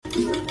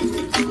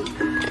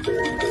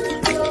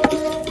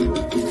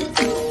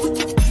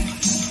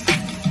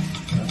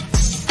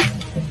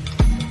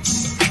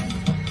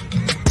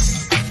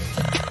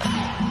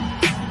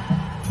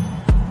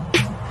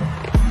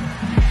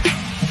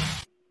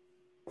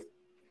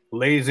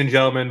Ladies and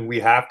gentlemen, we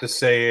have to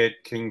say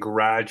it.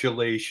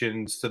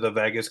 Congratulations to the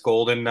Vegas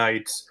Golden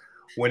Knights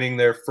winning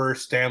their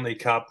first Stanley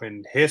Cup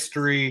in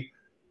history.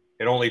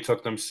 It only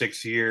took them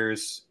 6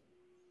 years.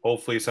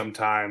 Hopefully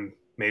sometime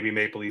maybe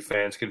Maple Leaf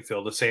fans can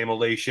feel the same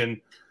elation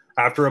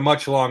after a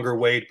much longer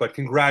wait. But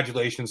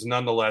congratulations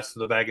nonetheless to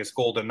the Vegas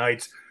Golden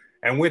Knights.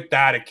 And with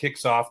that, it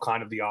kicks off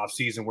kind of the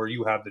offseason where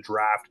you have the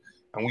draft.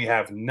 And we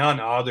have none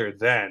other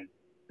than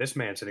this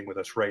man sitting with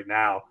us right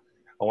now.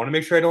 I want to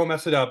make sure I don't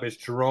mess it up. It's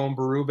Jérôme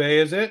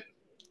Bérubé, is it?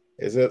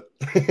 Is it?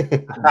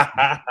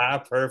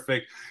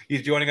 Perfect.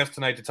 He's joining us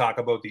tonight to talk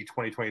about the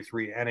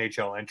 2023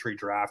 NHL entry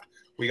draft.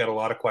 We got a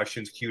lot of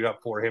questions queued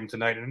up for him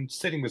tonight. And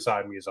sitting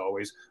beside me, as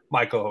always,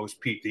 my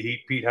co-host, Pete the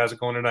Heat. Pete, how's it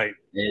going tonight?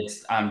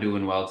 I'm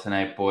doing well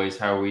tonight, boys.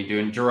 How are we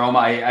doing?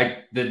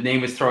 Jérôme, the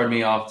name is throwing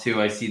me off,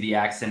 too. I see the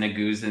accent of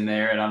goose in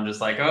there, and I'm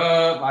just like,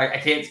 I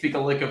can't speak a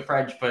lick of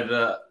French,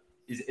 but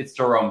it's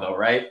Jérôme, though,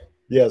 right?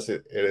 Yes,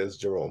 it is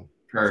Jérôme.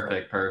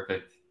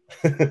 Perfect.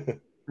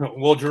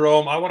 Well,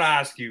 Jérôme, I want to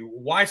ask you,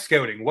 why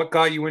scouting? What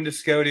got you into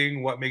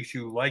scouting? What makes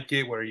you like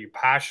it? What are you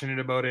passionate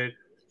about it?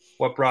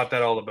 What brought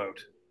that all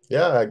about?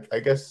 Yeah, I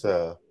guess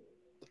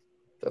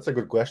that's a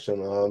good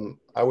question.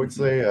 I would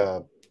say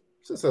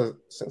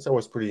since I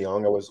was pretty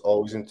young, I was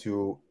always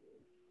into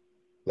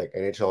like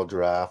NHL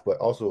draft, but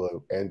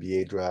also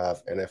NBA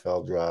draft,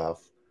 NFL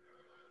draft.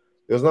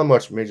 There's not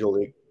much Major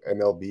League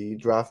MLB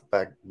draft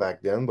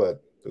back then,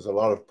 but there's a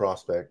lot of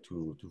prospect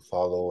to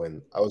follow,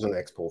 and I was an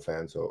Expo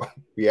fan, so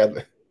we had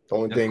the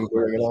only thing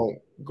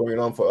going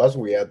on for us.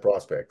 We had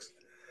prospects,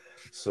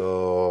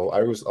 so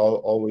I was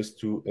always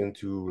too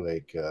into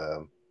like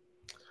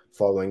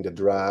following the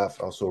draft,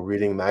 also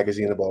reading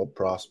magazine about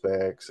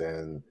prospects,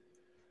 and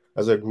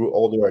as I grew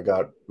older, I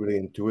got really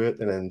into it.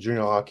 And then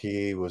junior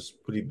hockey was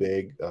pretty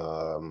big.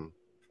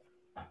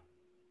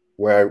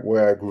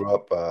 Where I grew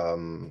up,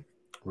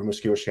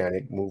 Rimouski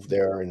Oceanic moved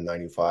there in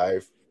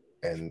 '95,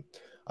 and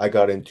I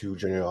got into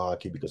junior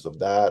hockey because of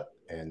that.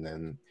 And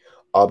then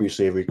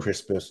obviously every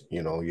Christmas,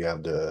 you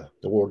have the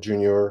World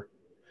Junior.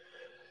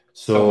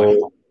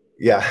 So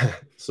yeah,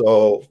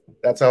 so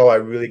that's how I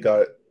really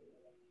got,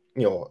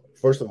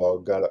 first of all,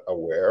 got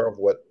aware of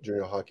what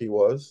junior hockey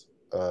was.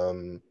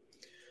 And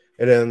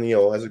then,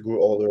 as I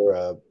grew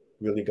older,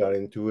 really got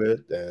into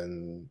it.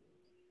 And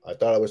I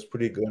thought I was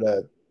pretty good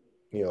at,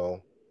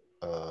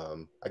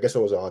 I guess I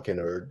was a hockey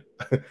nerd.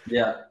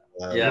 Yeah.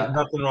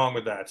 Nothing wrong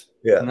with that.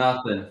 Yeah.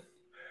 Nothing.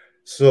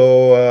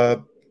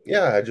 So,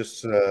 I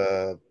just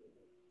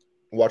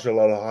watched a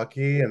lot of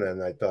hockey, and then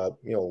I thought,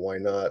 why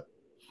not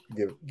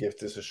give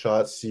this a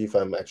shot, see if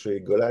I'm actually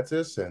good at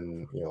this.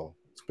 And,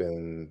 it's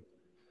been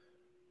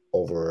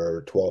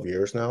over 12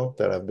 years now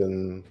that I've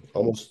been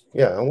almost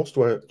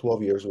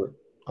 12 years with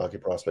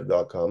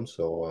hockeyprospect.com.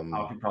 So,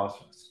 Hockey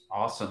prospects.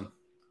 Awesome.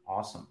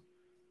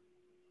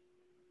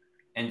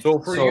 And so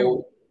for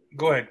you,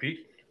 go ahead,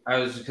 Pete. I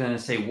was just going to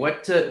say,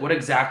 what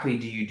exactly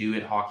do you do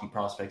at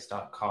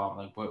hockeyprospects.com?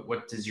 Like,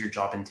 what does your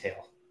job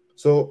entail?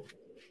 So,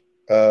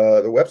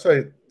 the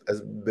website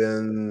has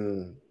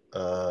been,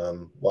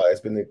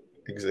 it's been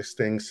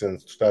existing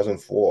since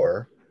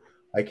 2004.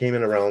 I came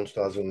in around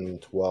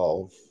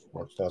 2012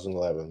 or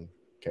 2011.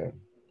 Okay,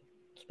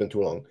 it's been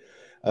too long.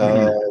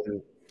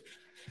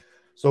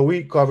 So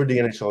we covered the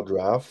NHL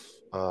draft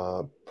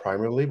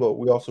primarily, but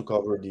we also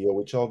covered the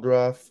OHL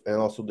draft and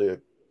also the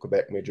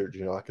Quebec Major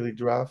Junior Hockey League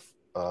draft.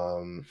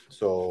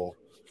 So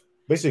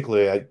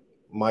basically,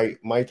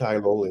 my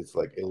title is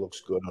like, it looks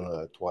good on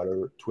a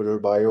Twitter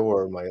bio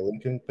or my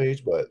LinkedIn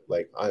page, but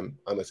like I'm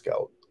a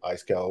scout. I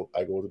scout.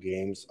 I go to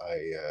games.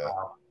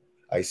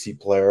 I see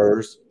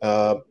players.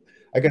 I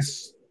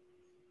guess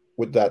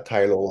with that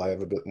title, I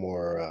have a bit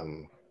more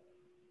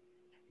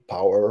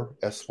power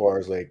as far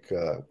as like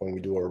when we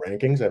do our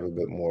rankings. I have a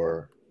bit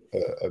more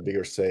a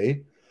bigger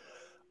say,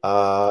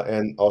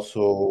 and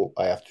also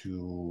I have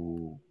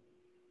to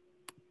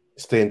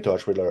stay in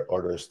touch with our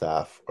other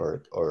staff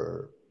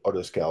or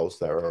other scouts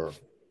that are,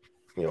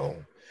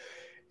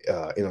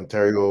 in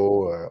Ontario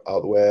or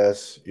out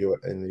west,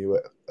 in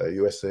the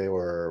USA,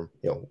 or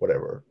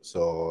whatever.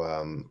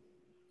 So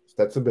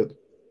that's a bit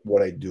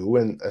what I do.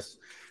 And as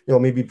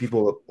maybe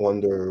people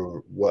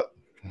wonder what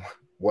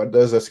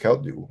does a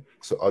scout do,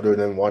 so other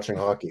than watching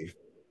hockey.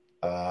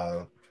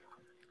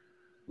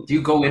 Do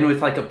you go in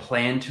with like a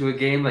plan to a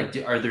game? Like,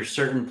 are there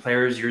certain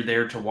players you're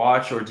there to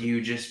watch, or do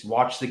you just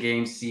watch the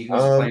game, see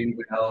who's playing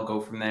well,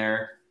 go from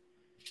there?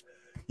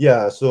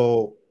 Yeah,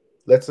 so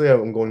let's say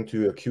I'm going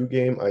to a Q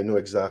game, I know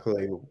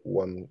exactly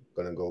who I'm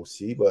gonna go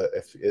see. But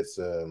if it's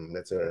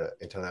let's say an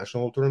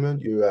international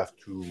tournament, you have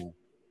to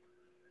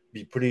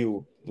be pretty,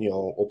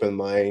 open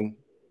mind.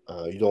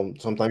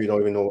 Sometimes you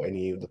don't even know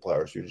any of the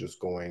players. You're just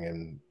going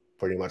and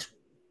pretty much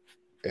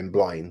in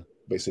blind,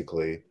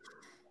 basically.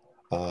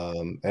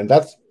 And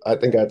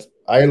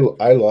I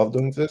love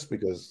doing this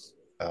because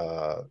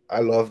I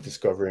love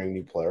discovering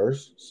new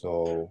players.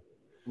 So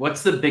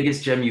what's the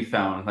biggest gem you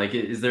found? Like,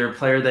 is there a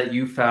player that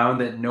you found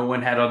that no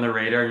one had on their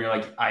radar and you're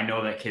like, I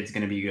know that kid's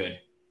going to be good?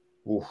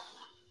 Oof.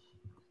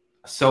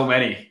 So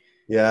many.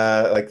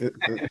 Yeah, like there's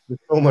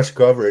so much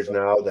coverage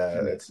now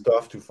that it's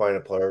tough to find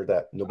a player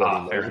that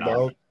nobody Fair knows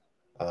enough.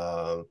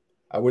 about.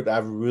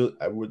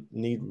 I would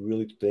need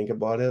really to think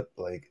about it.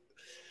 Like,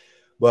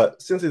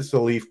 but since it's a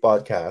Leaf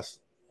podcast,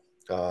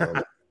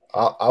 um,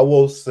 I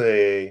will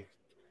say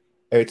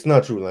it's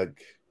not true.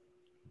 Like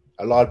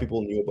a lot of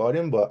people knew about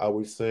him, but I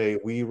would say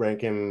we rank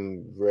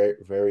him very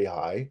very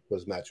high.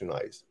 Was Matthew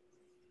Nice,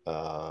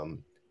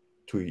 um,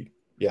 2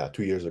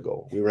 years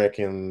ago. We rank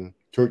him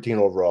 13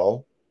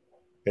 overall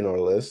in our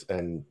list,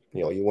 and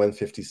he went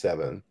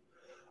 57.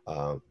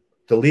 Um,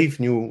 the Leaf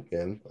knew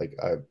him.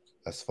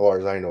 As far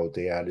as I know,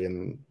 they had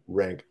him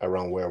rank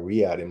around where we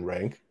had him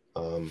rank.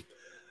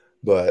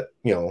 But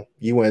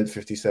he went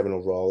 57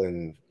 overall,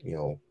 and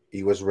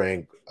he was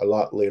ranked a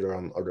lot later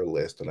on other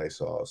lists that I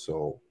saw.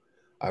 So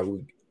I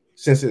would,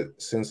 since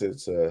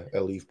it's a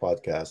Leaf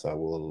podcast, I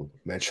will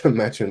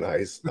mention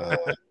Ice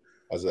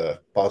as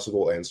a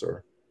possible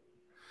answer.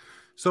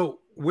 So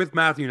with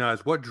Matthew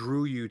Nyes, what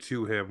drew you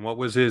to him? What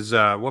was his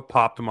what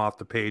popped him off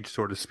the page,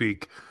 so to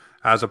speak,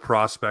 as a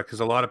prospect? Because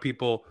a lot of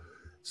people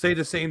say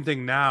the same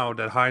thing now,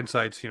 that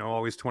hindsight's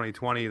always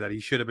 2020, that he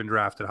should have been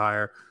drafted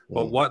higher.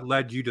 But Mm. what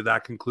led you to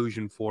that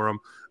conclusion for him?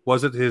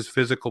 Was it his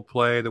physical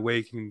play, the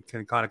way he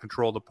can kind of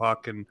control the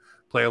puck and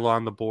play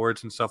along the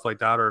boards and stuff like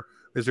that, or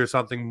is there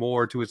something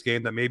more to his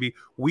game that maybe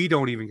we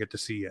don't even get to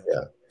see yet?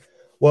 Yeah.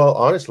 Well,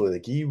 honestly,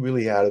 like he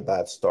really had a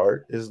bad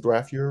start his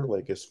draft year.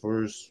 Like his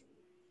first,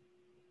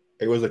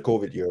 it was a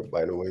COVID year,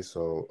 by the way,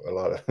 so a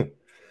lot of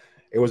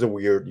it was a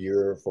weird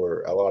year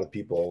for a lot of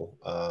people.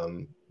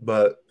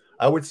 But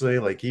I would say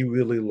like he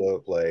really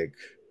looked like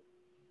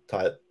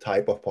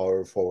type of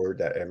power forward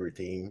that every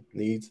team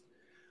needs.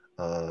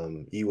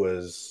 He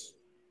was,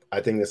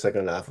 I think, the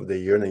second half of the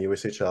year in the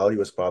USHL, he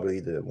was probably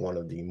the one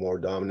of the more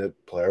dominant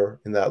player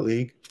in that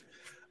league.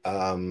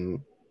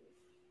 Um,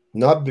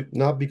 not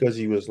because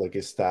he was like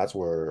his stats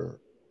were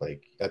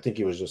like, I think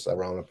he was just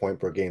around a point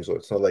per game, so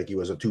it's not like he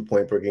was a 2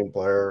 point per game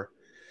player,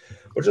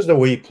 but just the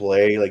way he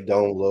played, like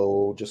down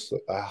low, just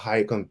a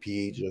high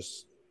compete,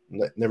 just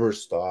never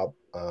stop.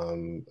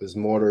 His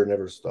motor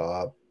never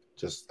stopped.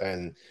 Just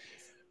and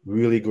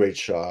really great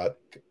shot.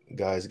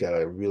 Guys got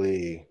a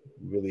really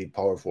really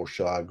powerful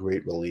shot,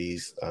 great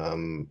release.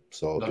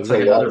 So Looks there's a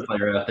like lot another of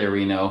player out there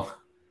we know.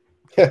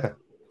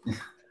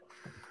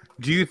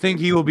 Do you think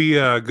he will be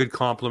a good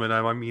compliment?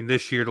 I mean,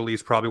 this year the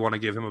Leafs probably want to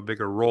give him a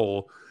bigger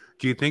role.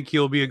 Do you think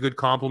he'll be a good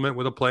compliment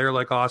with a player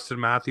like Austin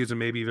Matthews and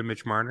maybe even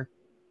Mitch Marner?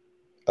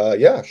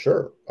 Yeah,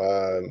 sure.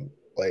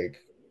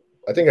 Like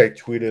I think I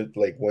tweeted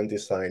like when they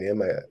signed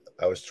him,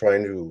 I was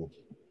trying to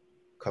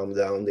calm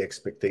down the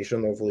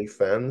expectation of Leaf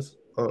fans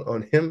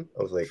on him.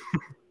 I was like,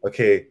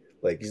 okay,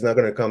 like he's not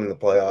gonna come in the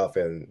playoff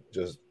and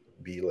just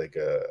be like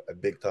a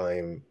big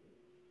time,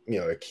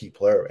 a key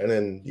player. And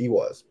then he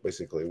was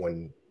basically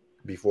when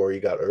before he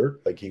got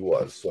hurt, like he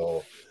was.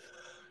 So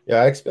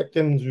yeah, I expect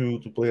him to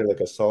play like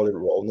a solid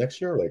role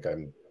next year. Like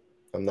I'm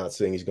not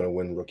saying he's gonna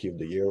win Rookie of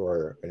the Year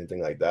or anything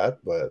like that,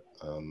 but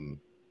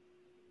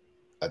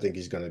I think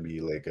he's gonna be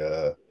like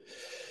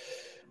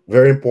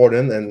very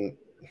important, and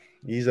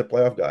he's a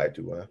playoff guy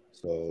too. Huh?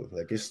 So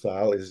like his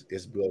style is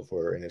built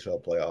for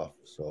NHL playoff.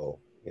 So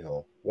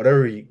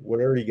whatever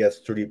he gets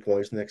 30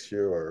 points next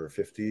year or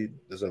 50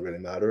 doesn't really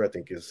matter. I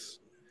think his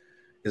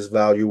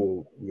value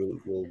will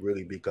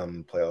really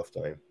become playoff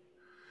time.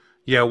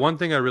 Yeah, one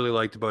thing I really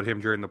liked about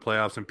him during the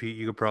playoffs, and Pete,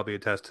 you could probably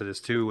attest to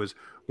this too, was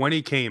when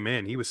he came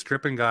in, he was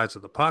stripping guys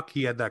of the puck.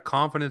 He had that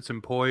confidence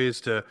and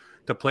poise to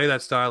play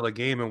that style of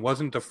game and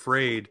wasn't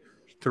afraid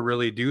to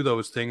really do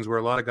those things where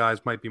a lot of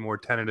guys might be more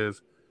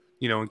tentative,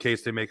 in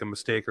case they make a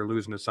mistake or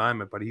lose an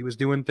assignment. But he was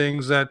doing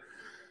things that,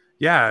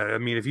 yeah, I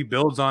mean, if he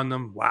builds on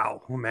them,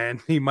 wow, man,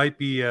 he might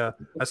be a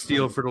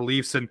steal for the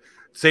Leafs. And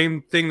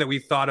same thing that we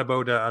thought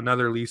about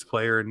another Leafs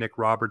player, Nick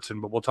Robertson,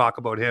 but we'll talk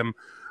about him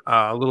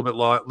a little bit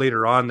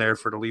later on there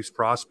for the Leafs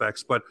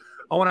prospects. But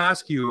I want to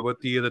ask you about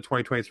the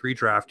 2023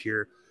 draft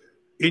here.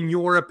 In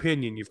your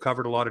opinion, you've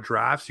covered a lot of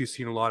drafts. You've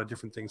seen a lot of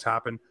different things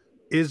happen.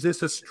 Is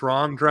this a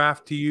strong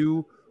draft to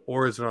you,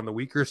 or is it on the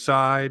weaker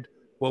side?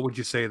 What would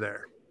you say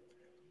there?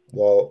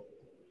 Well,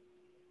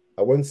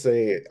 I would not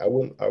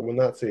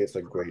say it's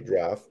a great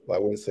draft, but I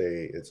wouldn't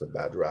say it's a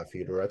bad draft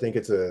either. I think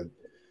it's a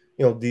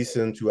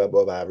decent to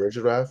above average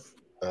draft.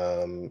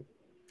 Um,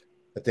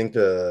 I think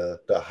the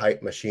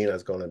hype machine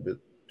has gone a bit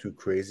too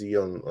crazy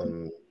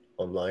on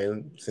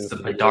online It's since the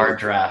the beginning. Bedard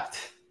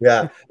draft.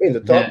 Yeah, I mean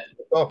Yeah.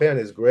 the top end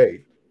is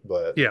great,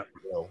 but Yeah.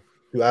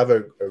 to have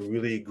a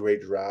really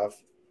great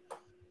draft,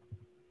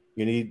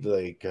 you need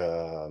you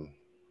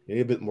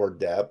need a bit more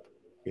depth.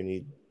 You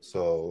need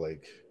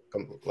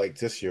like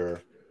this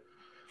year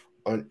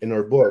in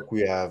our book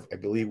I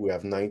believe we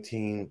have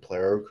 19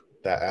 players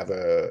that have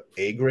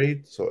a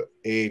grade. So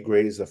A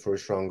grade is the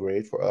first round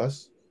grade for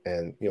us,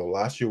 and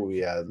last year we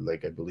had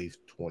like I believe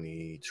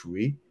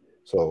 23.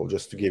 So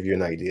just to give you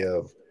an idea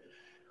of,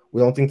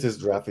 we don't think this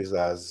draft is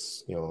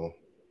as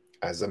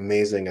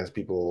amazing as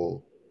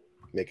people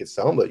make it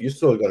sound, but you're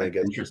still gonna That's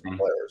get interesting.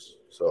 players.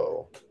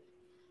 So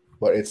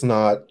but it's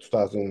not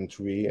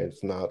 2003.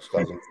 It's not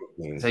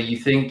 2015. So you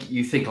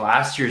think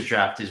last year's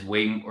draft is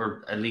way,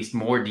 or at least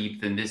more deep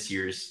than this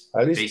year's,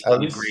 based on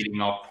the grading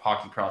off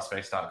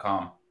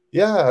hockeyprospects.com?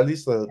 Yeah, at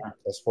least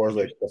as far as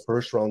like the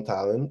first round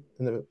talent,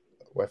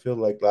 I feel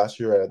like last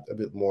year I had a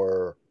bit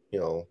more,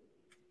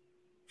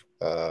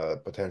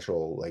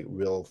 potential, like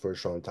real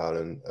first round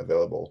talent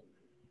available.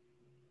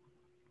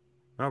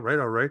 All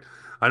right.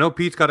 I know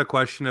Pete's got a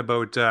question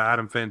about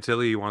Adam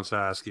Fantilli he wants to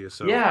ask you.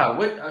 So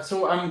yeah,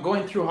 so I'm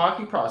going through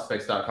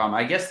hockeyprospects.com.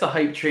 I guess the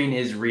hype train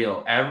is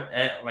real.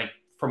 Like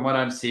from what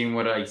I'm seeing,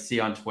 what I see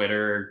on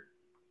Twitter,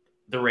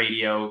 the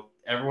radio,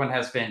 everyone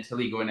has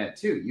Fantilli going at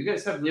 2. You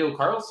guys have Leo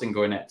Carlson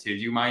going at 2.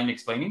 Do you mind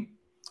explaining?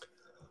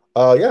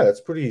 Yeah,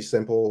 it's pretty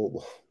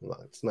simple. Well,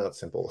 it's not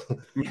simple.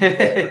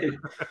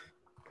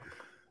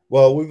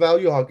 Well, we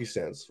value hockey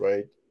sense,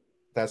 right?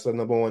 That's the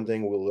number one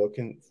thing we're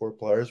looking for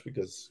players,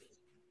 because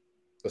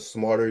the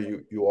smarter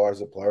you are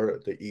as a player,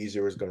 the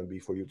easier it's going to be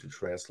for you to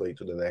translate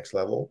to the next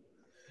level.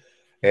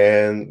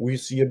 And we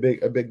see a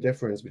big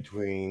difference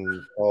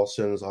between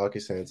Carlson's hockey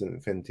sense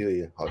and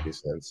Fantilli hockey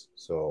sense.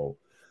 So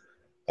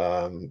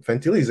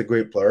Fantilli is a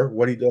great player.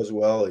 What he does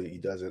well, he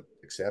does it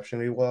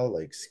exceptionally well.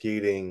 Like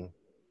skating,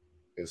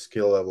 his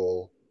skill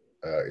level,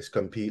 his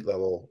compete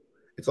level,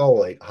 it's all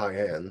like high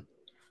end.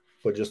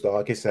 But just the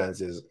hockey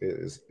sense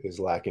is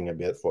lacking a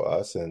bit for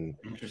us. And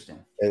interesting.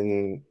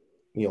 And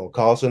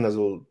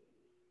Carlson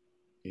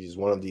he's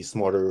one of the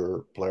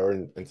smarter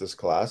players in this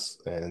class,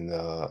 and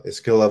his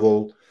skill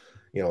level,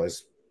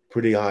 is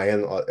pretty high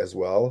end as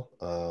well.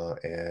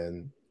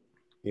 And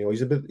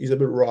he's a bit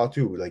raw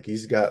too. Like,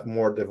 he's got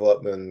more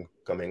development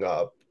coming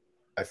up.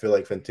 I feel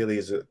like Fantilli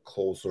is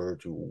closer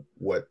to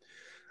what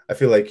I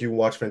feel like. You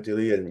watch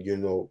Fantilli and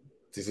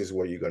this is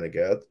what you're gonna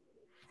get.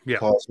 Yeah,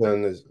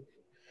 Carlson is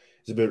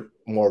a bit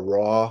more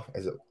raw.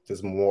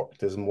 There's more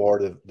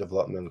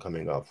development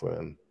coming up for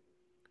him.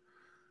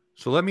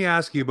 So let me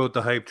ask you about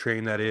the hype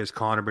train that is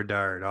Connor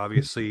Bedard.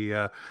 Obviously,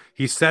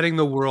 he's setting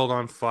the world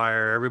on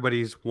fire.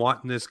 Everybody's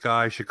wanting this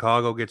guy.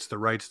 Chicago gets the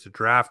rights to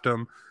draft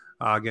him,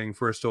 getting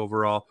first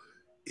overall.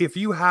 If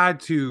you had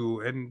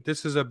to, and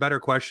this is a better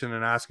question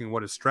than asking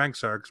what his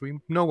strengths are, because we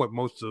know what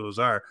most of those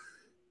are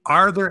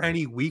there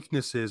any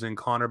weaknesses in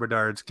Connor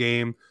Bedard's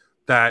game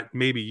that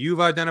maybe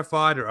you've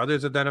identified or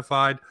others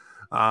identified?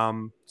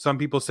 Some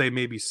people say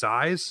maybe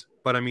size,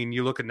 but I mean,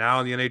 you look at now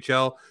in the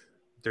NHL,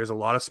 there's a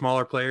lot of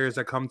smaller players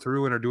that come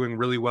through and are doing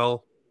really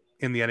well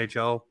in the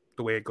NHL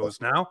the way it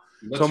goes now.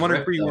 So I'm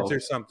wondering for you, is there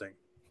something?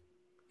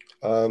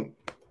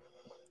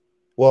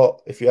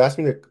 Well, if you asked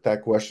me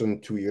that question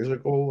 2 years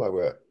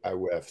ago, I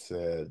would have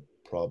said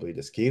probably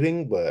the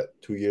skating, but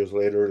 2 years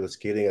later, the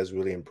skating has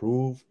really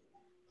improved.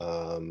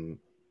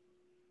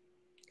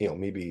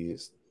 Maybe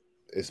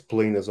it's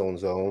playing his own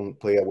zone,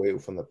 play away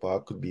from the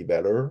puck could be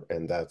better,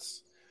 and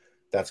that's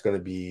going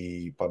to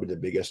be probably the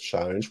biggest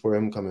challenge for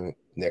him coming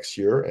next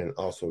year. And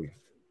also,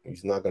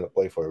 he's not going to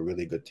play for a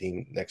really good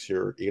team next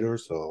year either.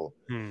 So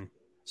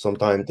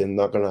sometimes they're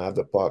not going to have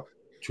the puck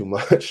too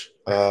much.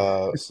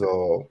 I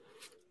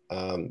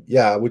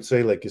would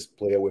say like his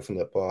play away from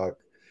the puck.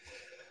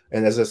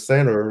 And as a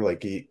center,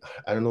 like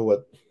I don't know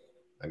what,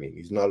 I mean,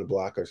 he's not a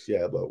Blackhawks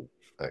yet, but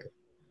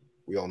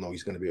we all know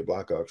he's going to be a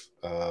Blackhawks.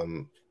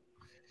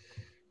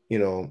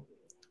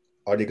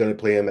 Are they going to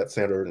play him at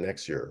center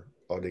next year?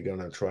 Are they going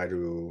to try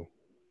to,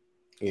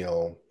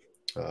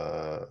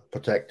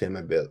 protect him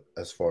a bit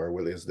as far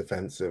with his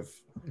defensive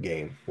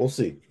game? We'll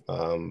see.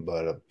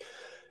 But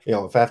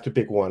if I have to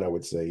pick one, I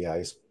would say,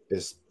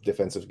 his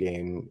defensive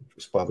game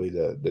is probably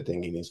the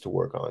thing he needs to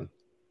work on.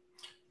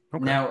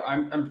 Okay. Now,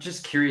 I'm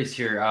just curious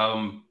here.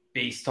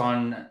 Based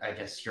on, I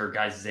guess, your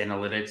guys'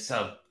 analytics,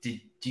 do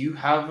you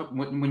have,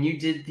 when you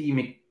did the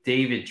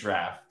McDavid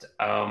draft,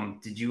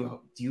 do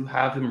you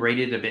have him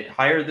rated a bit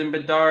higher than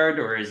Bedard,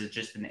 or is it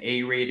just an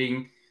A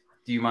rating?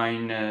 Do you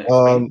mind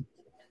explaining?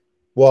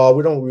 Well,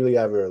 we don't really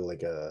have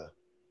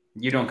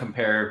you don't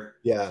compare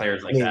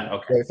players like that.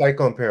 Okay. If I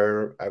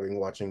compare, I've been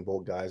watching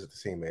both guys at the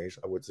same age,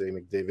 I would say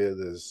McDavid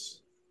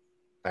is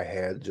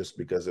ahead just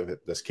because of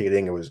it. The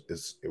skating, it was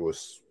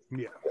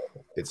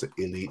it's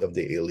elite of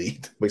the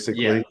elite,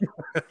 basically.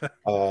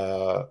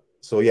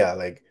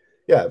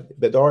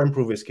 Bedard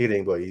improved his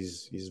skating, but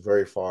he's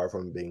very far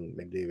from being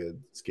McDavid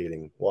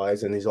skating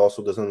wise, and he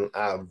also doesn't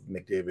have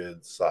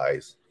McDavid's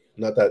size.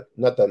 Not that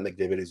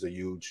McDavid is a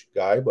huge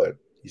guy, but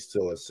he's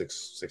still a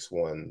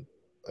 6'1"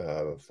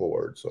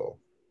 forward. So,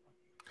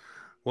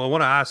 well, I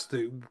want to ask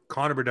the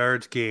Connor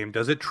Bedard's game.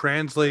 Does it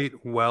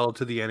translate well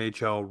to the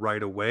NHL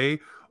right away,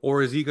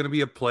 or is he going to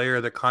be a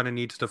player that kind of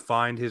needs to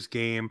find his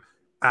game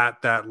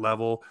at that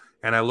level?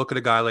 And I look at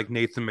a guy like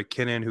Nathan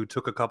McKinnon, who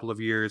took a couple of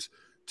years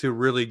to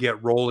really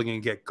get rolling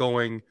and get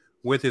going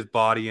with his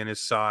body and his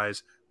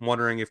size. I'm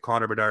wondering if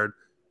Connor Bedard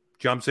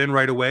jumps in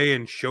right away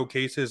and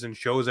showcases and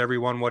shows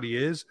everyone what he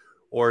is,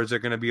 or is there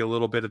going to be a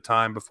little bit of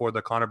time before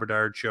the Connor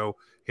Bedard show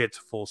hits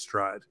full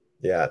stride?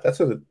 Yeah, that's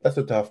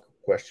a tough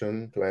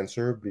question to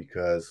answer,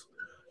 because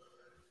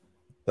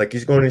like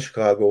he's going to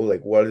Chicago.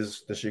 Like, what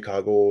is the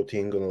Chicago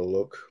team going to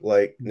look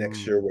like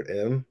next year with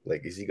him?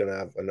 Like, is he going to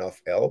have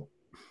enough help?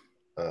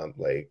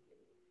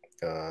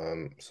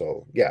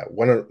 So yeah,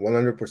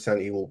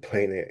 100% he will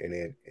play in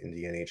the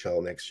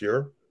NHL next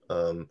year.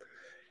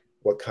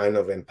 What kind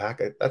of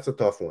impact? That's a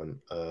tough one.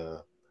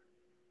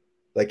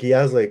 Like he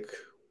has like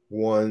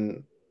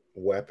one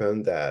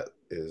weapon that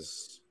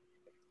is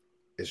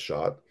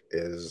shot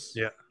is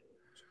Yeah.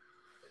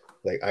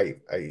 like I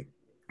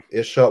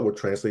his shot would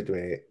translate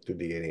to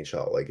the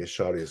NHL. Like his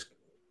shot is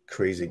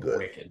crazy good.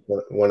 Wicked.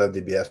 One of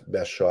the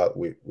best shot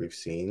we've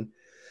seen.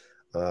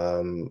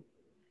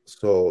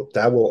 So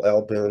that will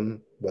help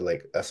him. But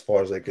like as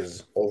far as like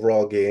his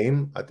overall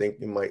game, I think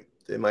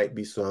there might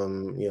be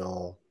some,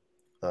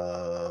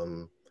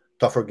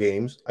 tougher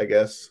games, I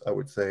guess I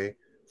would say,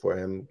 for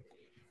him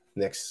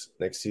next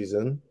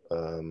season.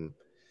 I mean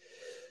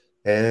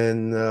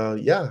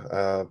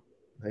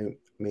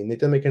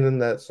Nathan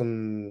McKinnon had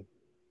some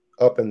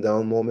up and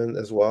down moment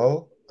as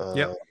well.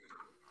 Yep.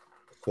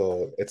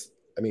 So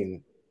I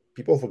mean,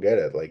 people forget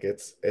it. Like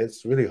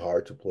it's really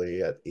hard to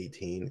play at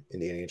 18 in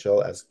the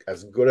NHL.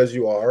 As good as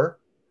you are,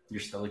 You're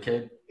still a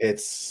kid.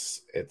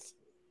 it's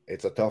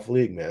a tough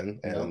league, man.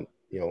 And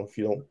if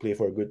you don't play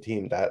for a good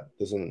team, that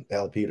doesn't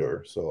help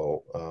either.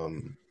 So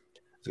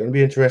it's gonna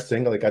be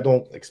interesting. Like I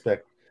don't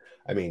expect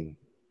him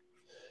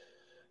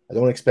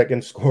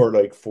to score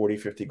like 40,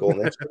 50 goals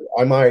next year.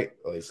 I might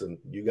listen.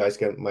 You guys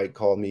might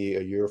call me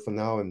a year from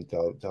now and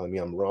telling me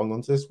I'm wrong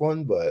on this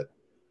one, but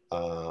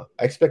I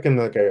expect him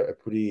like a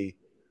pretty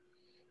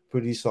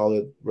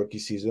solid rookie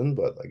season.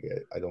 But like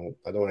I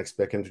don't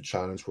expect him to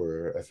challenge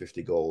for a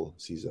 50-goal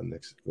season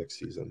next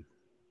season.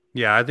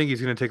 Yeah, I think he's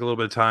going to take a little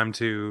bit of time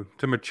to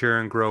mature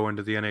and grow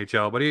into the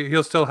NHL, but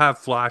he'll still have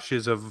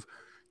flashes of,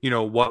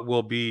 what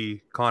will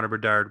be Connor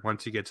Bedard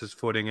once he gets his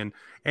footing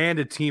and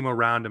a team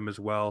around him as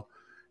well.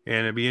 And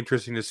it'd be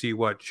interesting to see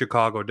what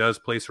Chicago does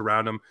place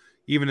around him.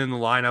 Even in the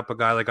lineup, a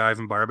guy like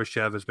Ivan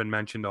Barbashev has been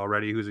mentioned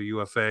already, who's a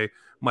UFA,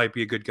 might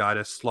be a good guy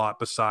to slot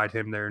beside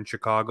him there in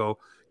Chicago.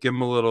 Give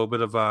him a little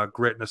bit of a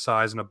grit and a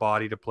size and a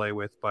body to play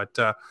with. But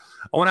I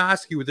want to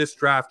ask you with this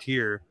draft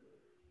here,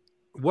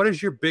 what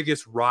is your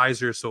biggest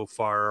riser so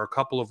far, or a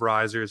couple of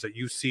risers that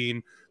you've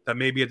seen that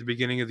maybe at the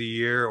beginning of the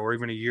year or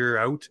even a year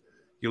out,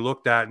 you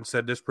looked at and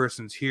said, this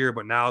person's here,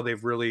 but now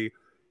they've really,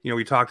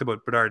 we talked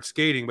about Bedard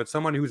skating, but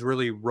someone who's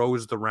really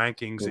rose the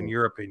rankings in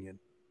your opinion?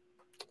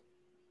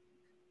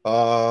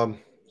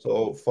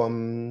 So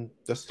from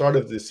the start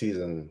of this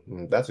season,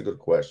 that's a good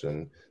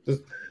question.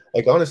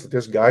 Like honestly,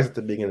 there's guys at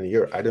the beginning of the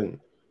year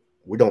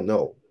we don't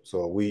know.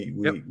 So we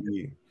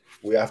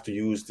have to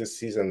use this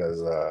season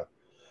as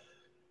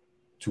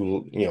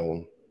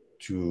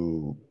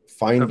to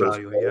find those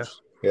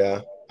players.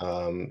 Yeah.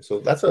 So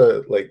that's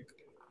a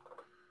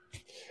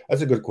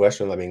good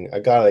question. I mean,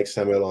 a guy like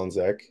Samuel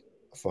Onzek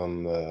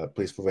from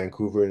plays for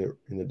Vancouver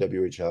in the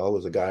WHL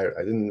was a guy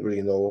I didn't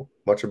really know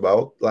much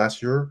about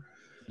last year.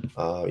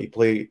 He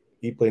played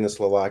in the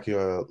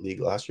Slovakia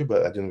league last year,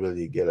 but I didn't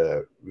really get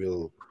a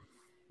real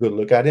good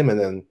look at him. And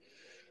then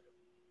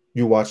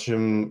you watch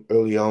him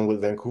early on with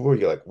Vancouver,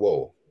 you're like,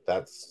 whoa,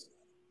 that's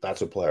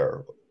a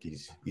player.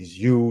 He's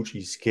huge.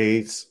 He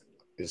skates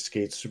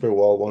super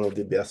well. One of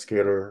the best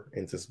skater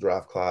in this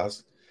draft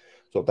class.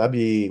 So that'd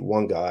be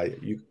one guy.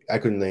 I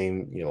could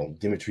name,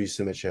 Dmitry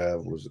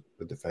Simichev was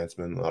a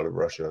defenseman out of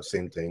Russia.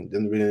 Same thing.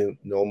 Didn't really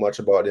know much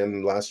about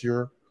him last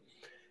year,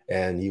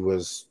 and he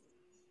was.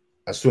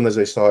 As soon as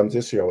I saw him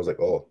this year, I was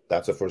like, "Oh,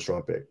 that's a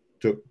first-round pick."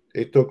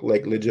 It took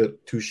like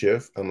legit 2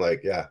 shifts. I'm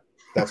like, "Yeah,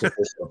 that's a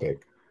first-round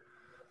pick."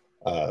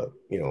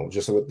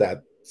 Just with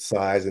that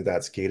size and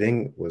that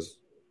skating was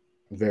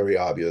very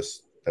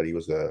obvious that he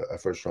was a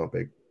first-round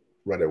pick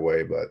right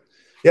away. But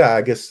yeah,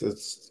 I guess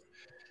it's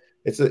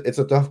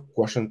a tough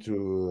question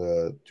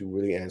to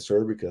really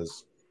answer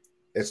because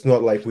it's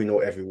not like we know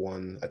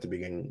everyone at the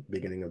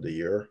beginning of the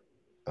year.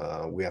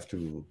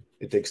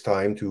 It takes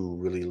time to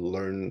really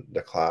learn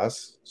the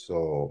class.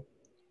 So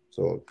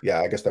yeah,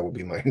 I guess that would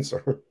be my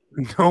answer.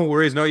 No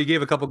worries. No, you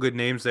gave a couple good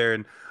names there.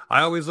 And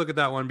I always look at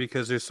that one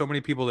because there's so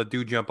many people that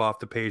do jump off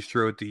the page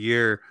throughout the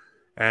year.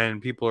 And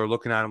people are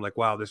looking at him like,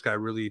 wow, this guy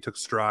really took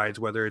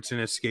strides, whether it's in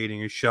his skating,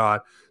 his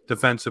shot,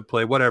 defensive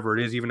play, whatever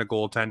it is, even a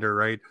goaltender,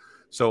 right?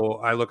 So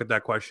I look at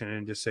that question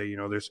and just say,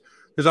 there's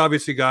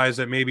obviously guys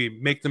that maybe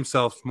make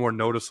themselves more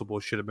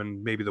noticeable, should have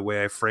been maybe the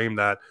way I framed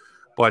that.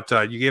 But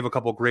you gave a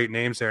couple great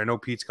names there. I know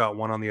Pete's got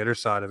one on the other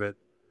side of it.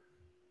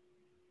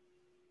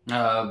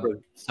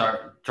 Sorry,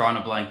 drawing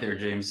a blank there,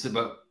 James.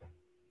 But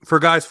for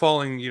guys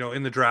falling,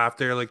 in the draft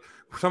there, like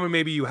someone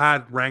maybe you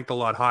had ranked a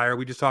lot higher.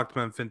 We just talked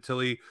about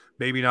Fantilli,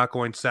 maybe not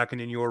going second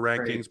in your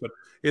rankings, right. But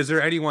is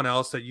there anyone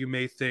else that you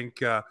may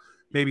think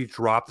maybe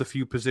dropped a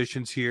few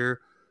positions here?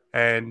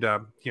 And,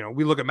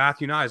 we look at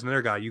Matthew Nyes,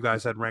 another guy you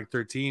guys had ranked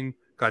 13,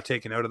 got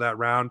taken out of that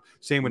round.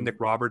 Same with Nick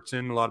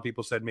Robertson. A lot of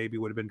people said maybe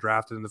would have been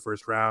drafted in the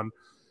first round,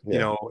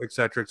 et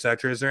cetera, et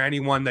cetera. Is there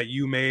anyone that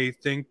you may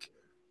think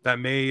that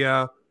may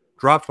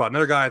drop spot?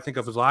 Another guy I think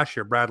of was last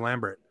year, Brad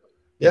Lambert.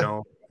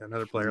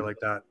 Another player like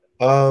that.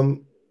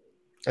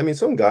 I mean,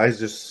 some guys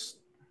just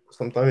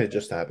sometimes it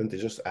just happens. They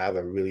just have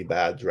a really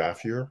bad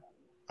draft year.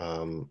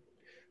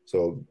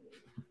 So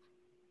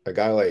a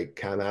guy like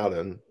Cam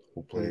Allen,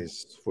 who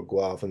plays for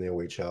Guelph in the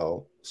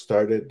OHL,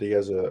 started the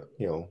as a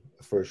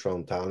first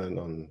round talent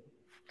on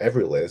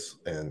every list,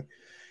 and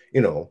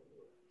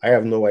I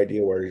have no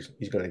idea where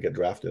he's going to get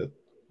drafted.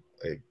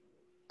 Like,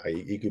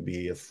 he could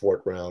be a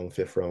fourth round,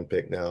 fifth round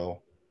pick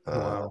now.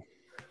 Wow.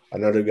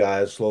 Another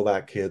guy, a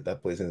Slovak kid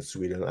that plays in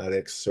Sweden,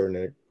 Alex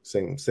Cernik,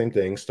 same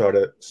thing.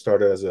 Started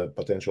as a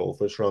potential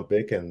first round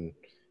pick, and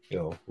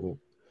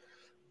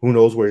who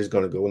knows where he's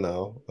gonna go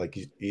now? Like,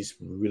 he's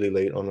really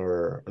late on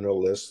our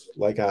list,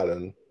 like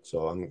Allen.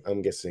 So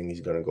I'm guessing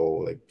he's gonna go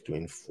like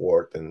between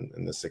fourth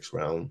and the sixth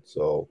round.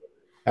 So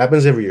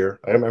happens every year.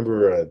 I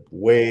remember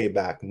way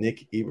back,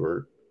 Nick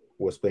Ebert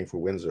was playing for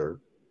Windsor,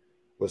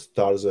 was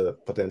thought as a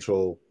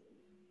potential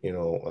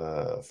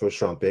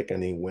first round pick,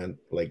 and he went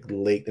like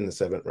late in the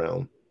seventh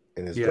round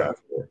in his Yeah.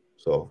 draft year.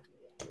 So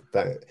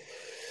that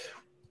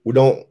we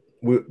don't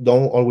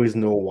always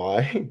know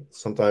why.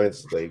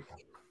 Sometimes it's like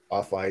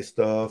off ice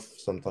stuff.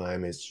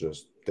 Sometimes it's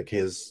just the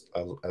kid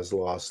has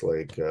lost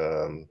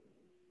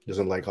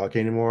doesn't like hockey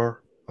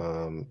anymore.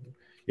 You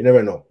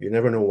never know. You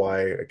never know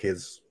why a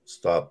kid's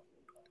stop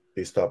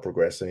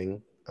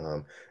progressing.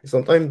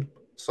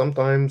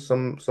 Sometimes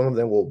some of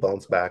them will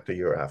bounce back the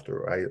year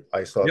after.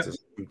 I saw Yep. this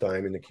a few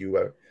times in the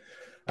queue.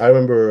 I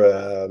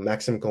remember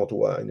Maxime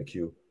Comtois in the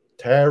queue,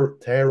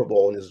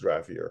 terrible in his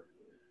draft year,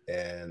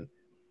 and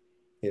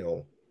you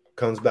know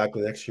comes back the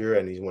next year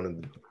and he's one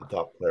of the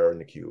top player in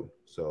the queue.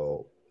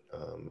 So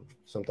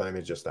sometimes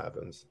it just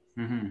happens.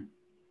 Mm-hmm.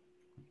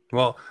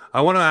 Well,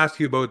 I want to ask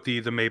you about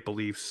the Maple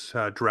Leafs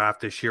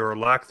draft this year, or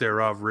lack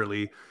thereof,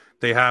 really.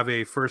 They have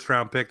a first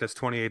round pick that's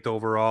 28th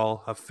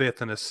overall, a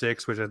fifth and a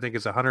sixth, which I think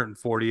is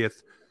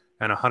 140th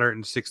and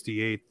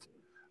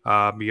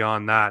 168th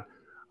beyond that.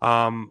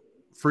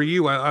 For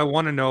you, I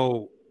want to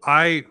know.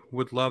 I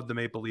would love the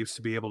Maple Leafs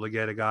to be able to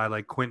get a guy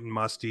like Quentin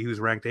Musty, who's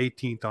ranked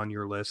 18th on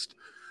your list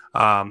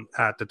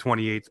at the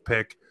 28th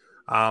pick.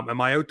 Am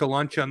I out to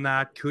lunch on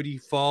that? Could he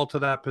fall to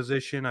that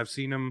position? I've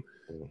seen him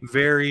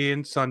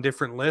variants on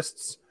different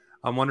lists.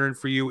 I'm wondering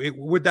for you,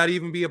 would that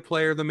even be a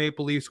player the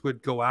Maple Leafs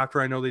would go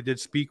after? I know they did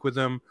speak with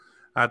him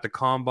at the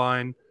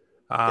combine.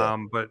 Yeah.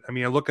 But I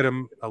mean, I look at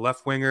him, a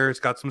left winger, he's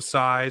got some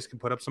size, can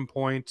put up some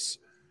points.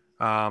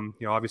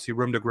 Obviously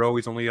room to grow.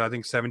 He's only, I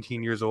think,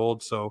 17 years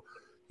old. So,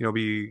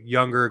 be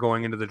younger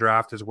going into the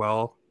draft as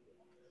well.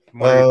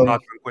 What are your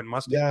thoughts on Quentin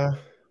Musty? Yeah,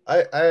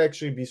 I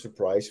actually be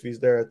surprised if he's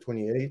there at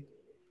 28.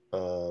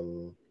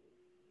 Um,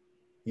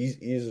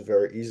 he's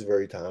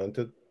very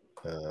talented.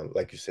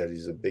 Like you said,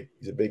 he's a big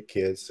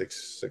kid,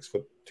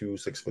 6'2",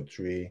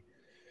 6'3".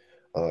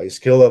 His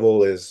skill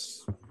level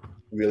is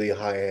really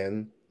high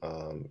end.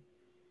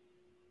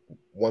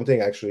 One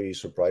thing actually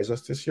surprised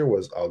us this year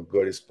was how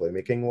good his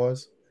playmaking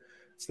was.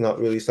 It's not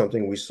really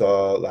something we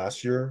saw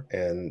last year,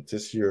 and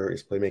this year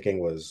his playmaking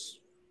was,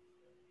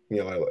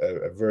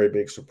 a very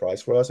big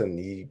surprise for us, and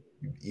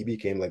he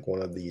became like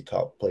one of the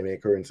top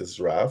playmaker in this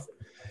draft.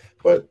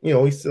 But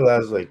he still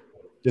has like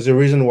there's a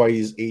reason why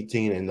he's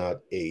 18 and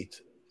not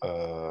 8.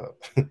 Uh,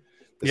 the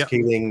Yeah.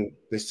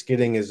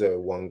 skating is a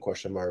one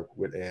question mark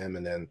with him,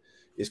 and then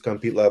his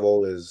compete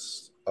level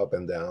is up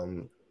and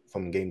down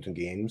from game to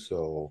game.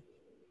 So,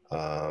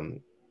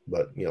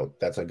 but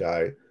that's a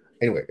guy.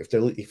 Anyway,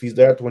 if he's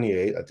there at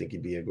 28, I think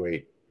he'd be a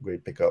great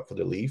pickup for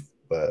the Leaf.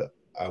 But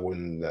I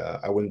wouldn't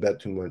bet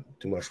too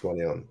much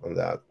money on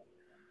that.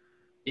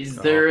 Is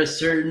Oh, there a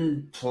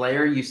certain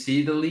player you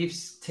see the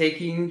Leafs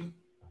taking?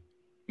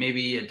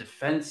 Maybe a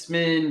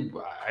defenseman?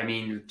 I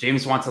mean,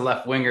 James wants a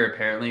left winger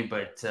apparently,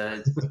 but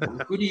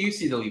who do you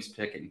see the Leafs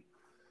picking?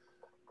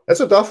 That's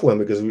a tough one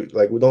because we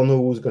don't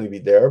know who's going to be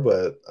there,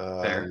 but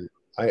Fair.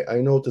 I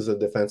know there's a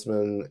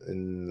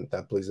defenseman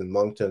that plays in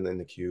Moncton in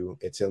the queue,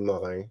 Etienne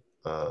Morin.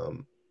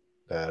 That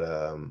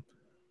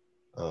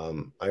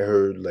I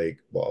heard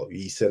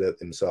he said it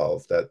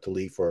himself that the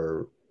Leaf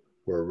were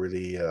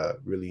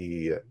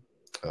really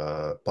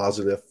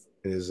positive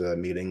in his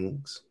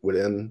meetings with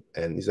him,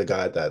 and he's a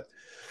guy that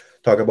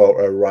talk about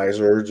a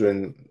riser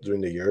during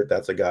the year.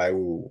 That's a guy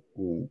who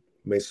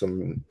made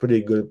some pretty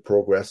good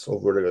progress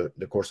over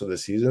the course of the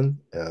season.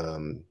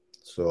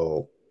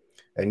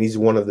 And he's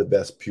one of the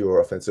best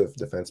pure offensive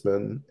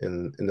defensemen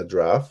in the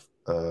draft.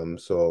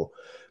 So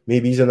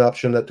maybe he's an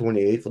option at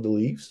 28 for the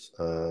Leafs.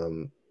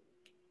 At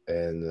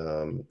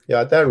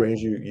that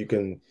range, you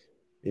can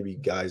maybe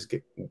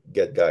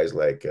get guys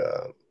like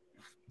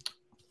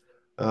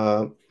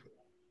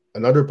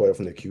another player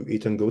from the queue,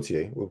 Ethan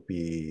Gauthier, would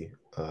be.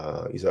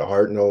 He's a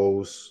hard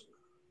nose,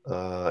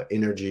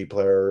 energy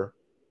player,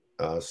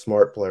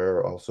 smart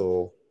player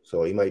also.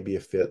 So he might be a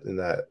fit in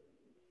that.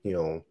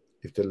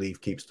 If the Leaf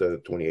keeps the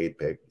 28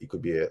 pick, he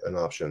could be an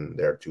option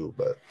there too.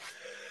 But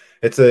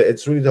it's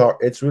really hard.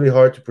 It's really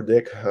hard to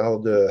predict how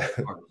the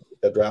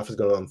draft is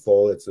going to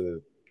unfold. It's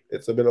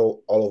a bit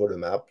all over the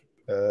map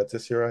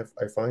this year.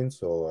 I find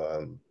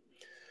so.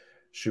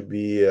 Should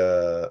be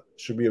a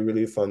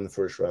really fun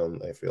first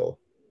round, I feel.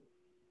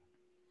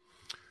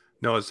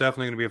 No, it's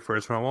definitely going to be a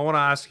first round. Well, I want to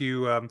ask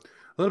you a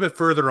little bit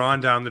further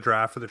on down the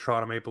draft for the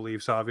Toronto Maple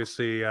Leafs,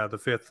 obviously the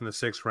fifth and the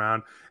sixth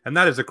round, and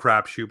that is a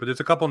crapshoot. But there's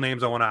a couple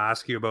names I want to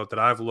ask you about that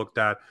I've looked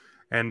at,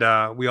 and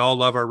we all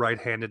love our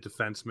right-handed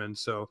defensemen.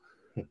 So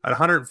at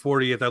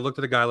 140th, I looked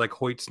at a guy like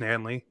Hoyt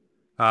Stanley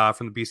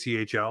from the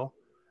BCHL.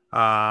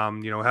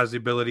 Has the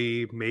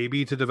ability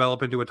maybe to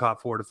develop into a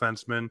top four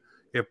defenseman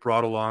if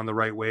brought along the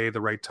right way, the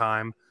right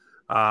time.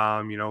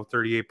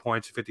 38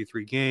 points,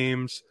 53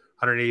 games.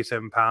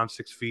 187 pounds,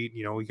 6 feet.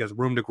 He has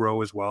room to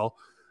grow as well.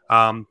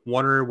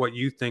 Wonder what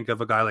you think of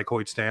a guy like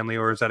Hoyt Stanley,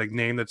 or is that a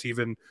name that's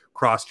even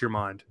crossed your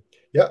mind?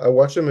 Yeah, I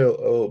watched him a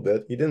little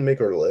bit. He didn't make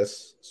our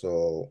list,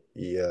 so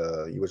he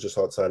was just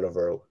outside of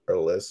our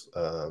list.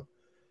 I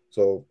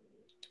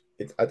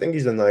think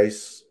he's a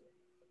nice,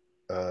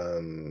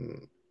 I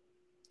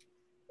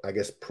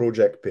guess,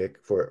 project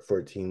pick for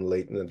a team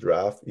late in the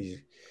draft. He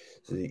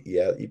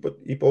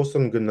posted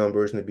some good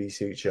numbers in the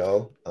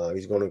BCHL.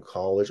 He's going to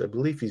college. I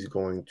believe he's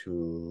going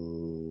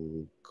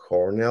to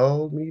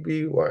Cornell,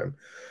 maybe, or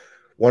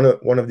one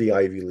of the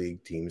Ivy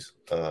League teams,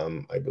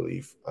 I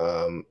believe.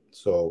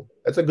 So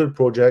that's a good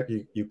project.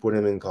 You put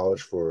him in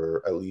college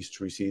for at least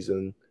 3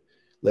 seasons,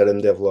 let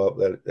him develop,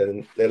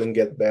 let him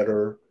get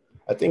better.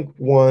 I think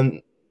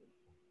one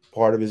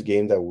part of his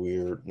game that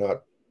we're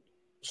not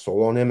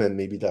sold on him, and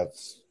maybe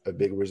that's a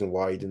big reason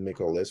why he didn't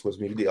make our list, was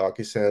maybe the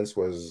hockey sense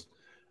was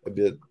a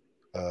bit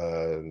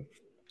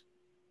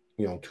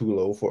too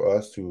low for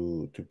us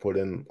to put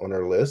him on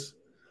our list.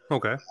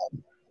 Okay.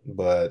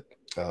 But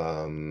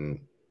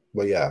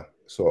yeah,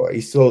 so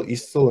he's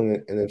still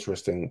an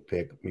interesting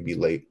pick, maybe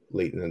late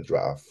in the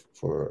draft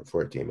for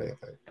a team, I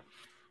think.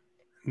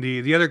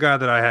 The other guy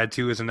that I had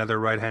too is another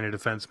right-handed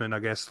defenseman, I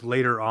guess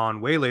later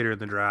on, way later in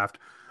the draft,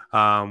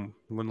 when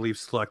the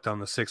Leafs select on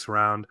the 6th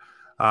round,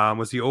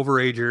 was the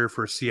overager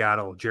for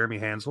Seattle, Jeremy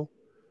Hansel.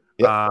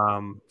 Yep.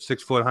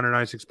 6 foot,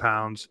 196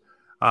 pounds.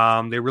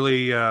 They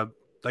really, I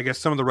guess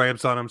some of the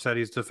write-ups on him said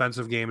his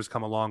defensive game has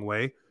come a long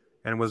way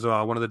and was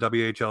one of the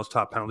WHL's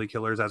top penalty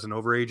killers as an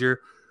overager.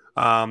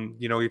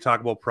 You talk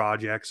about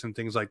projects and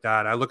things like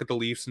that. I look at the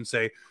Leafs and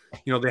say,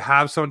 they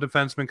have some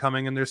defensemen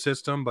coming in their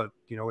system, but,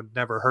 it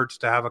never hurts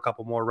to have a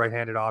couple more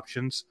right-handed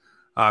options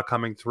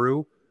coming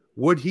through.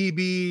 Would he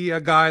be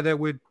a guy that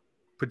would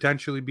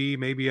potentially be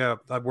maybe a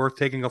worth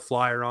taking a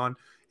flyer on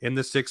in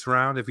the 6th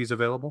round if he's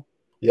available?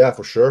 Yeah,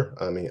 for sure.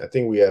 I mean, I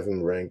think we have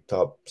him ranked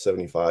top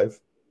 75.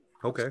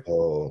 Okay.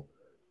 So,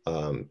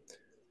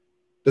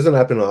 doesn't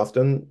happen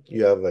often.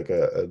 You have like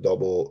a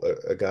double,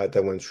 a guy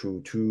that went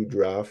through 2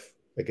 drafts,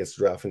 I guess,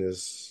 drafting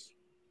his,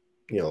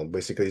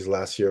 basically his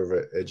last year of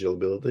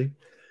eligibility.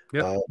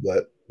 Yeah.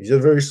 But he's a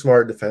very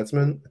smart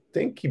defenseman. I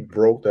think he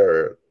broke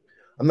their.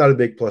 I'm not a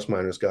big plus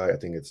minus guy. I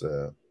think it's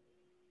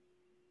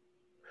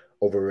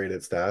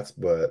overrated stats,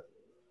 but.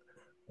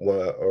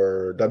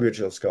 Or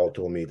WHL scout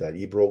told me that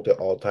he broke the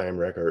all-time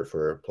record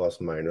for plus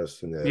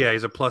minus.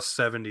 He's a plus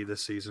 70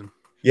 this season.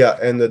 Yeah,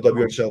 and the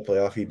WHL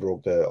playoff, he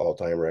broke the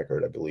all-time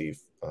record, I believe.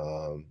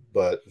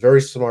 But very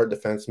smart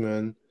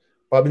defenseman.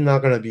 Probably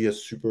not going to be a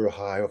super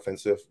high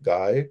offensive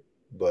guy,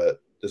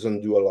 but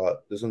doesn't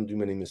do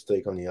many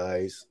mistakes on the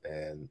ice,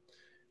 and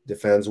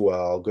defends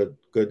well. Good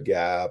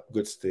gap,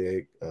 good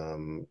stick,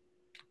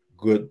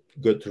 good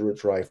to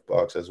retrieve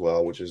pucks as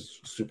well, which is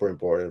super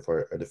important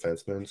for a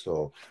defenseman.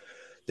 So.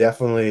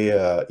 Definitely,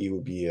 he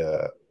would be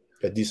a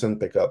decent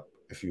pickup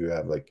if you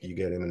have you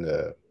get him in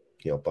the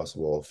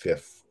possible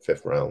fifth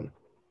round.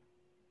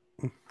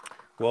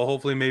 Well,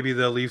 hopefully, maybe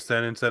the Leafs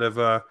then, instead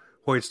of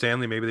Hoyt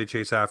Stanley, maybe they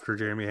chase after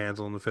Jeremy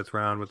Hansel in the 5th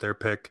round with their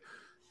pick,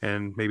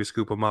 and maybe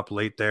scoop him up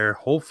late there.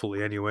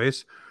 Hopefully,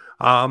 anyways.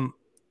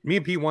 Me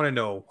and Pete want to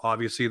know.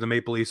 Obviously, the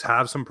Maple Leafs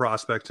have some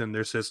prospects in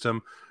their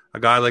system. A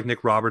guy like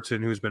Nick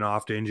Robertson, who's been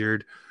oft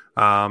injured.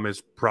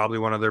 Is probably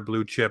one of their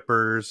blue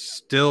chippers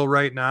still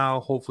right now.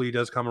 Hopefully he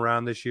does come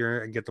around this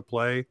year and get to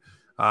play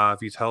if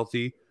he's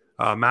healthy.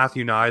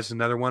 Matthew Nye is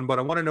another one, but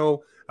I want to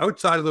know,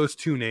 outside of those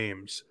 2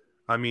 names,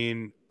 I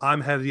mean,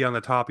 I'm heavy on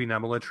the Toppy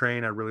Nemela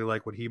train. I really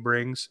like what he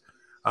brings.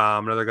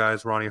 Another guy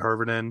is Ronnie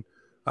Hervinen.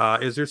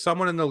 Is there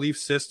someone in the Leaf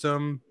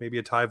system, maybe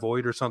a Ty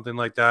Voigt or something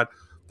like that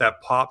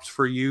pops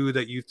for you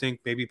that you think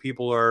maybe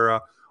people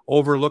are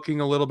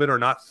overlooking a little bit or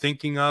not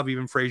thinking of?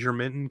 Even Fraser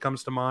Minton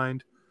comes to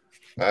mind.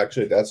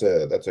 Actually, that's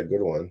a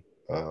good one.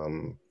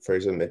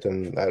 Fraser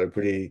Minton had a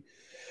pretty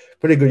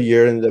good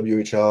year in the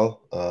WHL.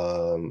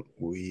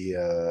 We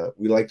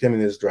liked him in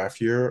his draft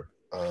year.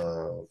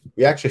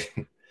 We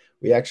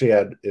actually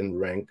had in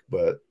rank,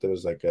 but there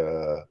was like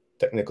a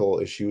technical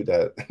issue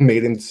that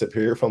made him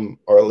disappear from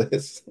our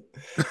list.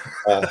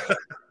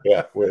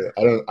 Yeah, we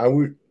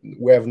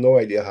have no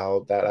idea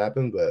how that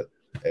happened, but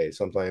hey,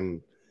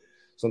 sometime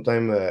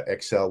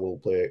Excel will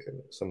play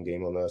some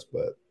game on us.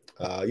 But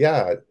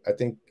yeah, I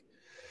think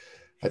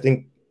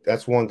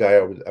that's one guy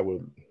I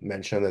would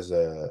mention as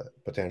a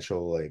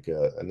potential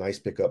a nice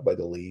pickup by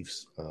the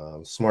Leafs.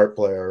 Smart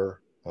player.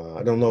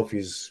 I don't know if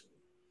he's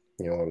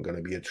going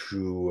to be a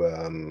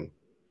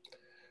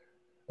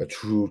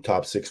true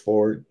top 6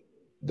 forward,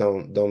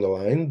 down the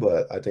line,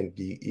 but I think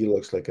he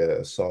looks like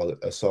a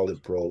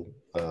solid pro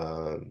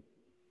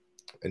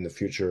in the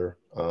future.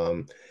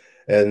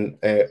 And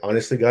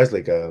honestly, guys,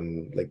 like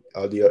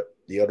all the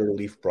other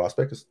Leaf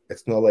prospects,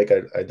 it's not like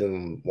I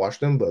didn't watch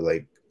them, but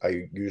like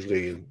I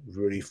usually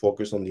really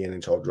focus on the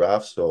NHL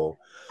draft. So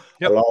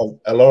Yep.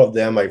 a lot of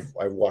them I've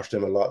watched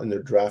them a lot in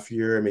their draft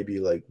year, maybe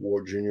like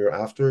Ward Jr.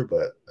 after,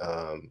 but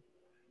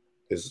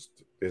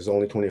there's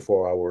only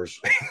 24 hours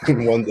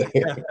in one day.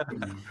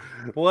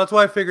 Well, that's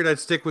why I figured I'd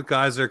stick with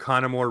guys that are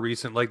kind of more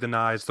recent, like the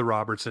Nyes, the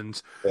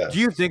Robertsons. Yeah. Do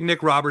you think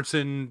Nick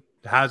Robertson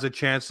has a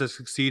chance to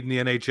succeed in the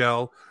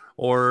NHL,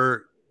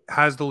 or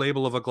has the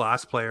label of a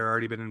glass player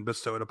already been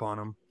bestowed upon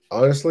him?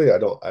 Honestly,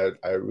 I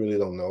really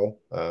don't know.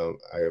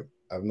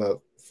 I've not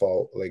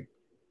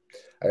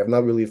I have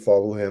not really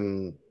followed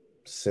him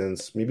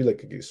since maybe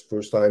like his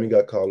first time he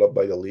got called up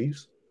by the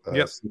Leafs.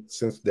 Yep.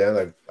 Since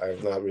then,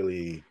 I've not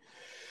really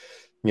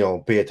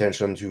pay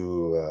attention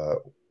to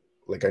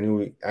like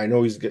I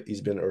know he's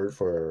been hurt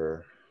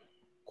for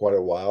quite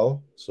a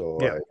while, so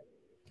Yeah.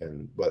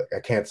 but I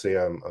can't say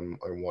I'm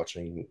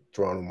watching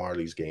Toronto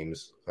Marlies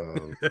games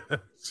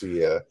see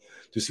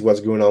to see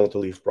what's going on with the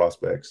Leaf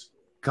prospects.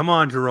 Come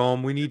on,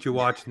 Jerome. We need you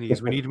watching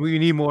these. We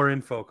need more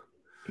info.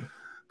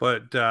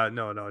 But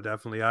no,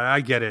 definitely. I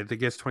get it. It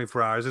gets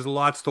 24 hours. There's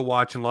lots to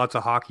watch and lots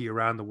of hockey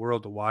around the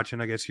world to watch.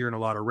 And I guess you're in a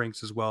lot of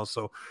rinks as well.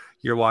 So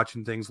you're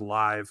watching things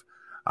live.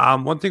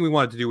 One thing we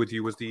wanted to do with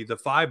you was the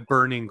 5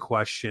 burning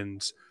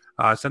questions.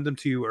 Sent them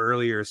to you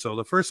earlier. So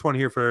the first one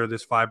here for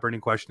this 5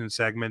 burning questions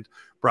segment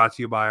brought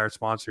to you by our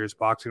sponsors,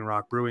 Boxing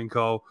Rock Brewing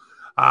Co.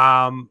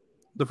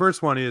 The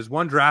first one is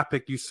one draft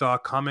pick you saw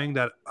coming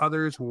that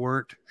others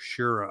weren't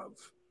sure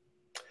of.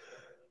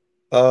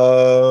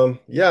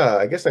 Yeah,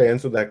 I guess I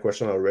answered that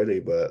question already,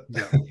 but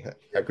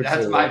I could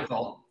That's say my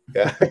fault.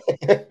 Yeah.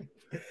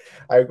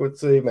 I could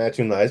say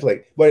Matthew Nice,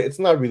 but it's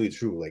not really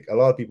true. Like a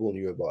lot of people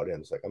knew about him.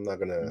 It's like I'm not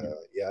gonna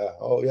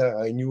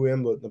I knew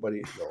him, but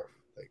nobody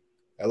like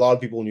a lot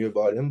of people knew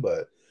about him,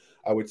 but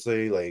I would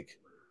say like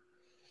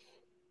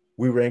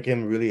we rank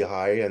him really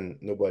high and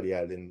nobody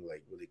had him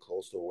like really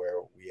close to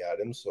where we had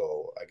him.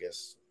 So I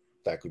guess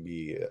that could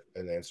be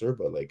an answer,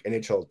 but like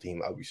NHL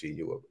team obviously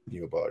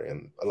knew about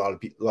him. A lot of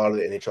the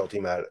NHL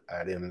team had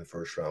him in the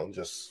first round.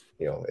 Just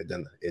it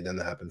didn't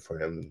happen for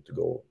him to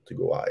go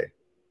high.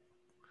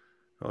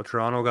 Well,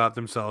 Toronto got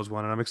themselves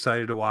one, and I'm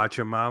excited to watch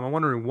him. I'm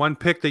wondering one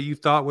pick that you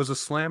thought was a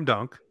slam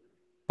dunk,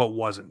 but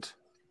wasn't.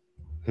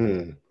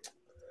 Nail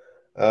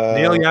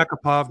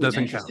Yakupov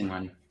doesn't interesting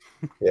count.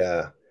 One.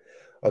 Yeah.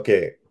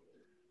 Okay.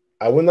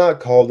 I would not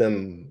call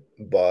them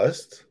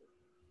bust,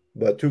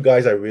 but 2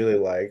 guys I really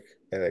like,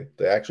 and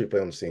they actually play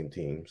on the same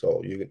team.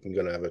 So you're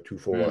going to have a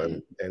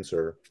 2-for-1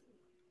 answer.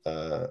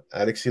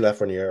 Alexis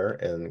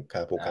Lafreniere and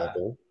Capo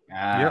Capo.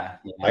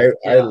 Yep.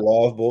 I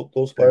love both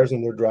those players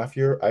in their draft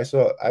year.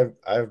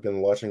 I've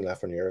been watching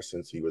Lafreniere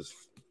since he was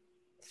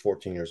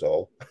 14 years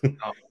old.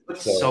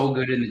 So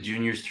good in the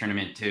juniors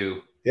tournament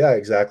too. Yeah,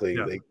 exactly.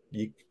 Yeah. Like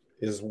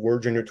his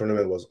World Junior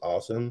tournament was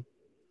awesome.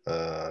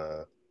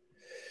 And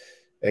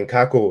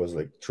Kako was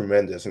like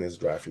tremendous in his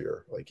draft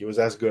year. Like he was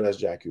as good as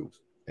Jack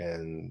Hughes.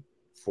 And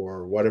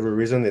for whatever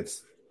reason,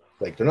 it's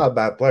like they're not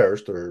bad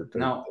players. They're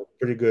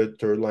pretty good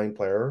 3rd-line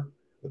player,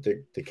 but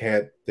they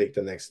can't take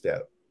the next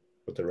step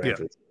with the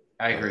Rangers.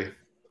 Yeah, I agree.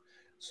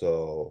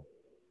 So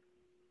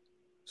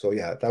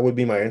yeah, that would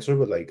be my answer.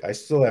 But like, I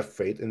still have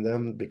faith in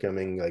them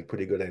becoming like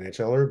pretty good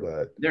NHLer.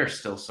 But they're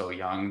still so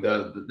young.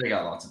 They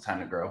got lots of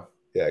time to grow.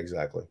 Yeah,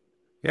 exactly.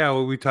 Yeah,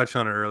 well, we touched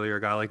on it earlier.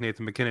 A guy like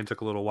Nathan McKinnon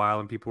took a little while,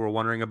 and people were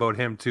wondering about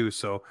him too.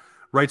 So,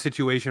 right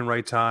situation,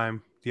 right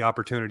time, the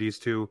opportunities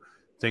too.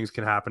 Things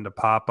can happen to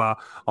pop.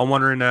 I'm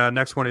wondering.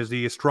 Next one is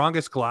the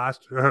strongest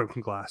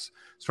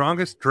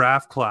strongest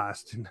draft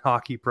class in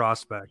hockey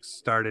prospects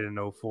started in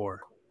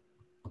 2004.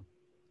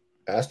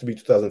 It has to be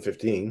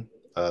 2015.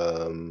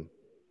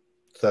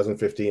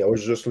 2015. I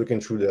was just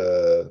looking through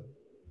the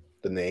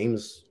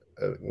names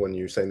when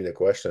you sent me the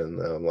question.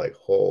 And I'm like,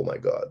 oh my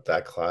god,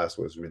 that class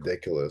was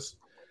ridiculous.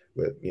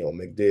 With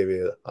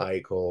McDavid,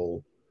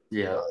 Eichel,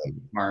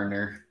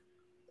 Marner,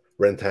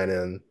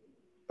 Rantanen,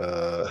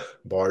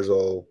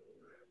 Barzal.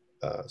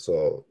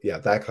 So yeah,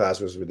 that class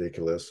was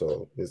ridiculous.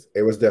 So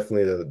it was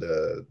definitely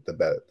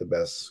the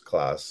best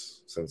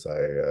class since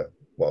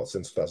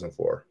since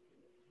 2004.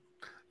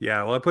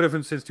 Yeah, well, I put it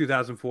from since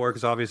 2004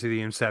 because obviously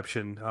the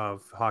inception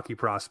of hockey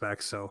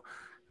prospects. So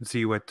let's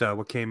see what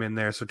came in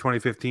there. So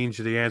 2015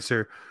 should the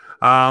answer.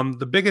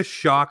 The biggest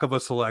shock of a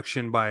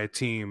selection by a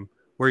team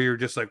where you're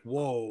just like,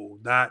 whoa,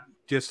 that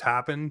just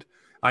happened.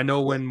 I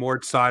know when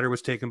Mort Seider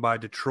was taken by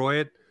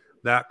Detroit,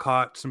 that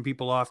caught some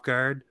people off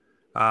guard.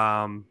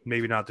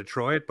 Maybe not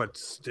Detroit, but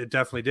it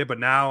definitely did. But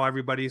now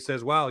everybody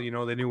says, well,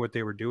 they knew what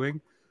they were doing.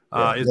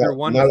 Is there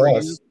one not for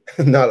us?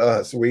 Not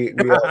us. We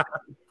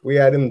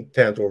had him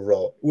 10th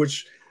overall,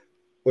 which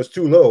was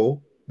too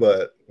low,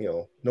 but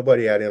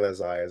nobody had him as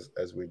high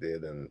as we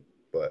did.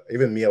 But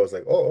even me, I was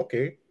like, oh,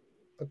 okay,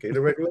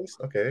 the Red Wings,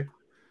 okay.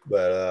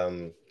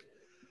 But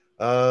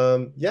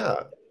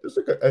yeah, there's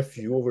like a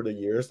few over the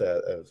years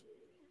that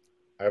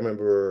I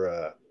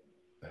remember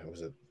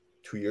was it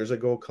 2 years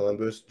ago?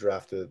 Columbus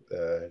drafted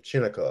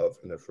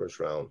Chinakov in the first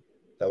round.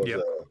 That was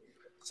a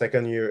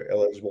second-year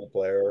eligible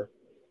player,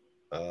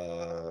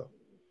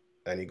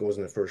 and he goes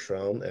in the first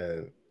round.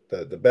 And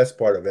the best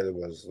part of it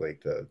was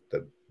like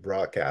the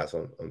broadcast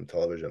on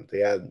television. They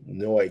had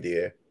no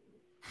idea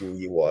who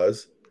he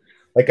was.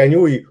 Like I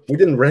knew we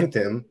didn't rank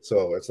him,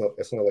 so it's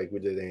not like we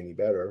did any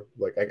better.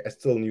 Like I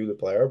still knew the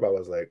player, but I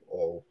was like,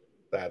 oh,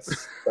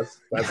 that's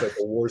like the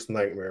worst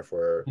nightmare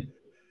for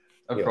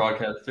a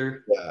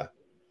broadcaster. Yeah.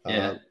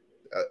 Yeah.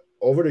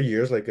 Over the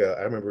years, like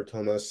I remember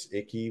Thomas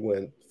Hickey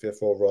went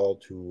 5th overall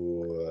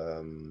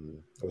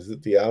to was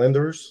it the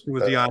Islanders? It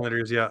was the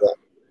Islanders, yeah.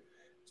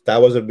 That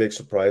was a big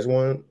surprise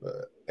one.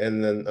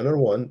 And then another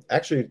one,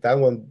 actually, that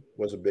one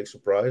was a big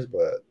surprise,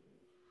 but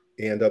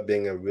he ended up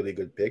being a really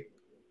good pick.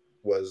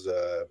 Was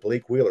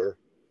Blake Wheeler,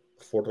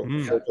 fourth or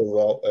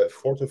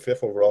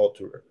 5th overall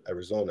to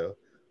Arizona,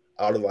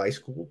 out of high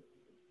school.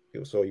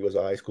 So he was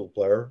a high school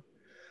player.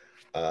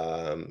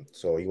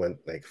 So he went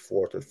like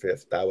 4th or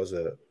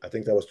 5th. I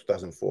think that was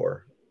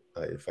 2004,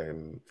 if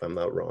I'm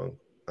not wrong.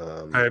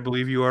 I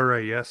believe you are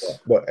right. Yes.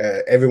 But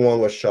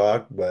everyone was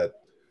shocked.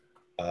 But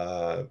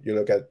you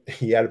look at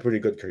he had a pretty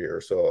good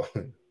career. So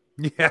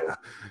yeah,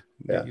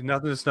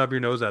 nothing to snub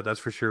your nose at. That's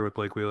for sure with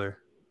Blake Wheeler.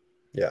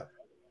 Yeah.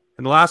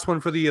 And the last one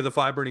for the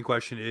five burning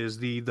question is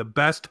the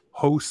best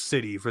host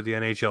city for the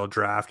NHL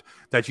draft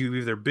that you've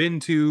either been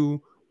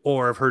to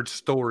or have heard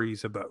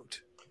stories about.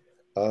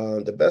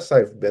 The best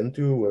I've been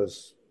to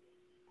was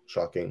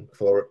shocking,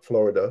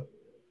 Florida.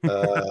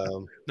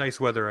 Nice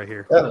weather, I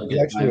hear.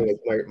 Yeah, actually,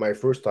 like my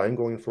first time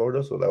going to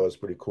Florida, so that was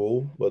pretty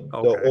cool. But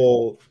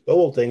the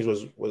whole thing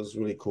was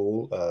really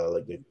cool.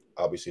 Like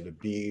obviously the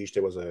beach.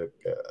 There was a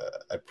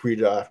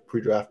pre-draft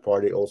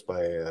party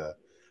hosted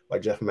by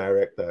Jeff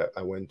Marek that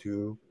I went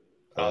to.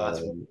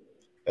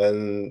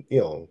 And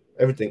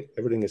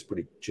everything is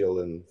pretty chill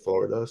in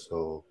Florida.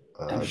 So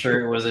I'm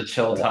sure it was a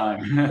chill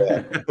time.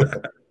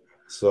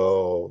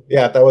 So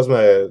yeah, that was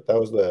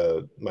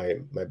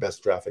my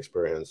best draft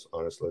experience,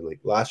 honestly. Like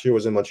last year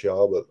was in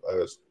Montreal, but I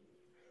was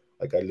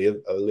like I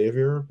live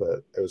here,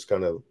 but it was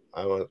kind of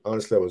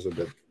honestly I was a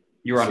bit.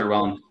 You were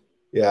underwhelmed.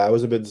 Yeah, I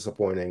was a bit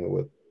disappointing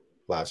with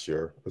last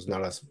year. It was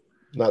not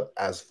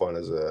as fun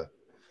as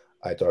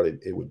I thought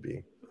it would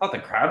be. I thought the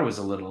crowd was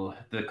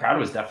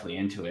definitely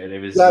into it.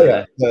 It was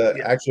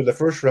actually the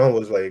first round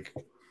was like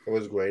it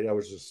was great. I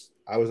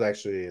was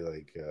actually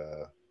like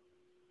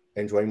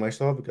enjoying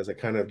myself because I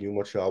kind of knew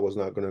Montreal was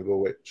not going to go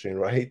with Shane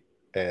Wright,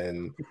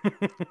 and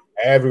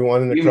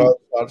everyone in the crowd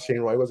thought Shane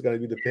Wright was going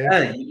to be the pick.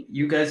 Yeah,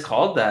 you guys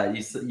called that.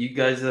 You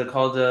guys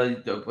called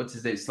what's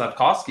his name,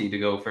 Slavkovsky to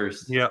go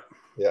first. Yeah.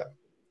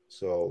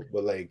 So,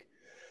 but like,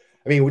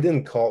 I mean, we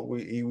didn't call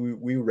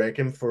we rank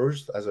him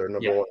first as our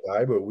number one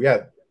guy, but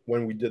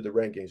when we did the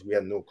rankings, we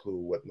had no clue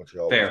what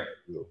Montreal was going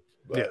to do.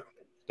 But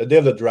the day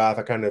of the draft,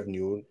 I kind of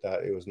knew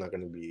that it was not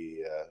going to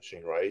be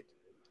Shane Wright.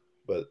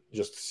 But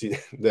just to see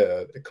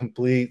the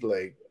complete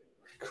like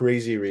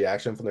crazy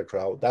reaction from the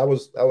crowd, that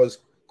was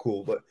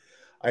cool. But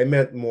I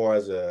meant more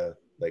as a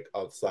like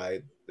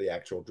outside the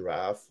actual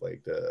draft,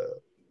 like the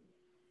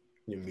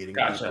meeting.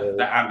 Gotcha.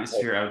 The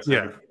atmosphere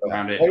outside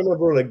around it. I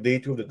remember like day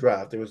 2 of the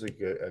draft, there was like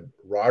a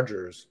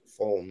Rogers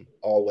phone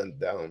all went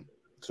down,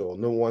 so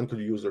no one could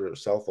use their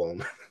cell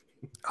phone.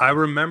 I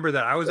remember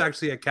that. I was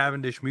actually at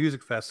Cavendish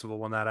Music Festival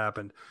when that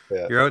happened.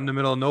 Yeah. You're out in the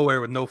middle of nowhere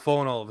with no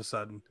phone all of a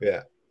sudden.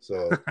 Yeah.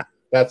 So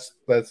that's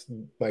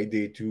my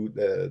day 2.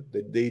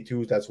 The day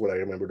 2, that's what I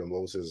remember the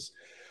most is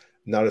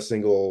not a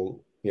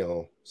single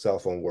cell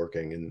phone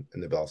working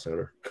in the Bell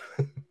Center.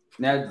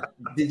 Now,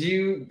 did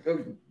you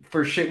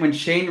when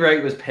Shane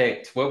Wright was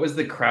picked, what was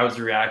the crowd's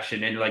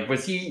reaction? And like,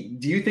 do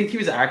you think he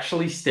was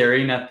actually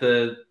staring at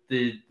the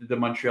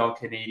Montreal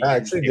Canadiens? I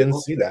actually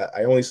didn't see that.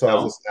 I only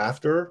saw this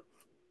after,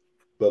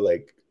 but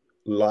like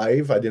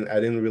live, I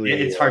didn't really.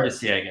 It's hard to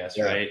see, I guess,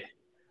 right?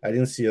 I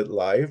didn't see it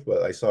live,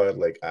 but I saw it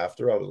like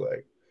after. I was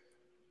like,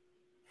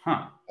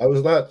 huh. I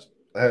was not.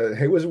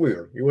 It was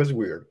weird. It was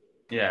weird.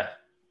 Yeah.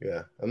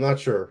 Yeah. I'm not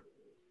sure.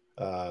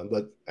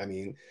 But I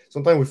mean,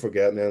 sometimes we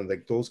forget, man,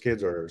 like those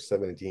kids are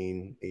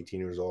 17, 18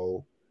 years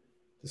old.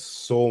 There's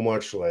so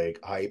much like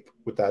hype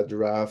with that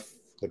draft.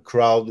 The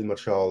crowd in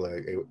Montreal,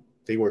 like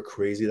they were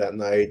crazy that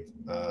night.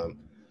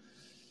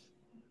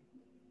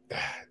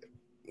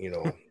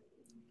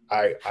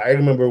 I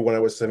remember when I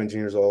was 17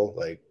 years old,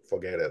 like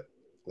forget it.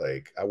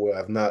 Like I would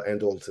have not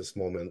handled this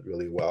moment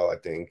really well, I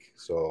think.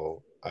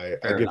 So I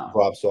give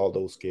props to all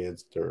those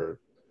kids. They're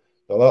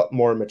a lot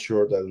more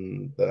mature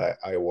than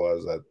I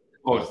was at.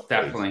 Oh,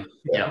 definitely.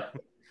 Yeah.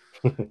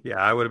 Yeah,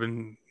 I would have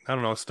been, I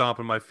don't know,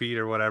 stomping my feet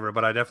or whatever,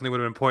 but I definitely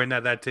would have been pointing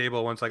at that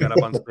table once I got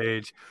up on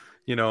stage,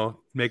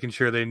 making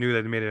sure they knew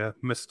they made a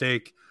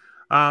mistake.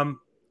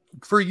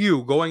 For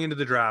you, going into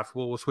the draft,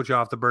 we'll switch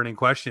off the burning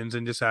questions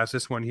and just ask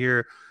this one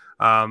here.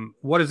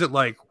 What is it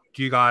like?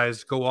 Do you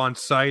guys go on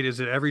site? Is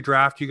it every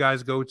draft you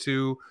guys go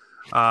to?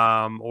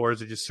 Or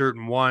is it just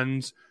certain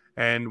ones?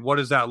 And what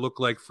does that look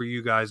like for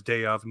you guys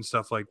day of and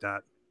stuff like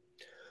that?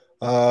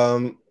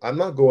 I'm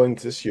not going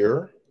this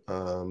year.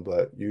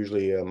 but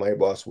usually my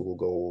boss will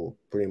go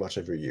pretty much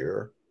every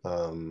year.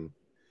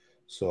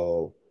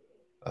 So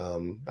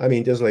I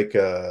mean, there's like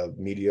a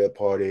media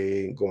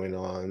party going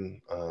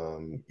on.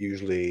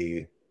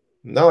 Usually,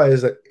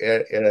 nowadays,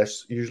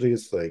 usually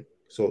it's like,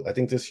 so I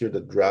think this year the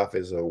draft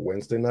is a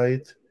Wednesday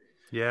night.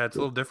 Yeah, it's a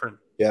little different.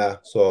 Yeah,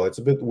 so it's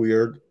a bit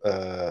weird.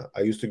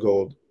 I used to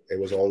go, it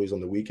was always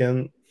on the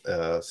weekend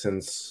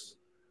since,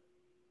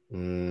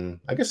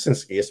 I guess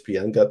since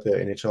ESPN got the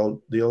NHL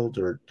deal,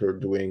 they're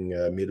doing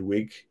a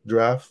midweek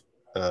draft.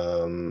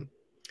 Um,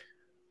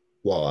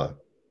 well,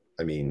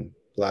 I mean,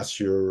 last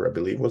year, I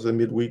believe, was a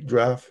midweek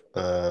draft.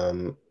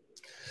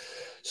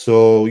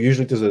 So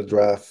usually there's a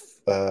draft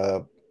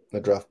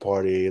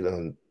party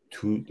on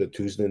the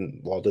Tuesday,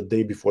 well, the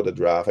day before the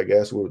draft, I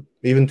guess, or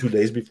even 2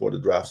 days before the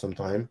draft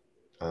sometime.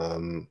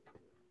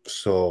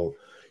 So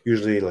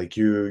usually, like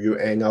you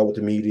hang out with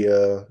the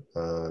media,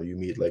 you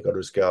meet like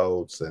other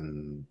scouts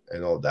and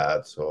all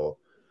that.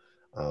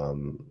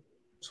 Um,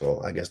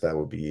 so I guess that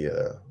would be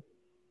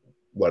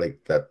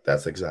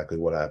that's exactly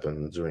what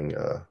happened during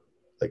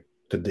like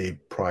the day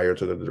prior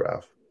to the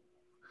draft.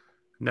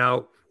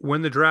 Now,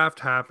 when the draft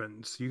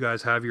happens, you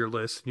guys have your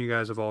list and you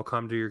guys have all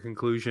come to your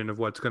conclusion of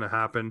what's going to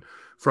happen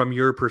from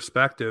your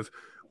perspective.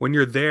 When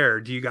you're there,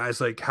 do you guys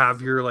like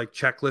have your like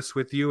checklist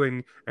with you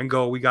and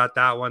go, we got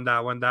that one,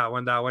 that one, that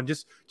one, that one,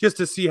 just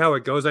to see how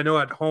it goes? I know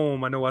at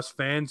home, I know us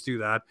fans do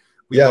that.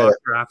 We mock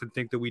draft and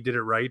think that we did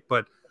it right,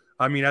 but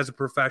I mean, as a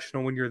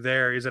professional, when you're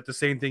there, is that the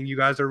same thing you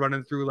guys are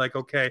running through? Like,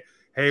 okay,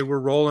 hey, we're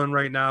rolling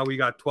right now. We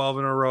got 12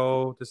 in a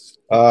row.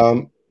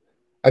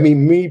 I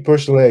mean, me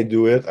personally, I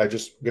do it. I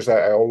just because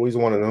I always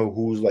want to know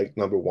who's like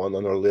number one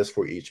on our list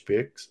for each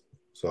picks.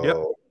 So, Yep.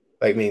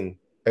 I mean,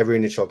 every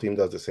NHL team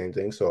does the same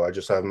thing. So I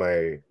just have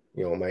my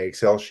my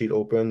Excel sheet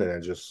open and I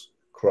just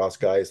cross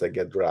guys that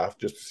get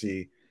drafted just to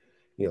see,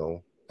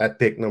 at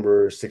pick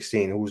number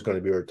 16 who's going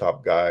to be our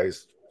top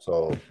guys.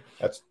 So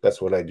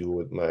that's what I do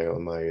with my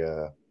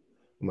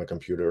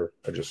computer.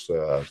 I just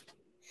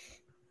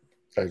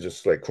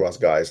like cross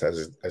guys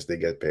as they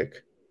get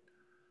picked.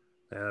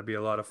 Yeah, that'd be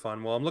a lot of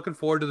fun. Well, I'm looking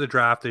forward to the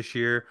draft this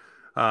year.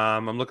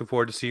 I'm looking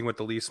forward to seeing what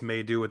the Leafs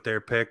may do with their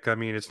pick. I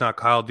mean, it's not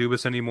Kyle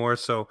Dubas anymore,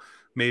 so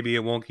maybe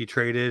it won't get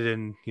traded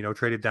and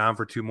traded down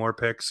for 2 more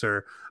picks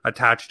or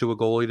attached to a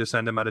goalie to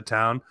send him out of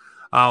town.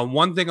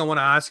 One thing I want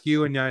to ask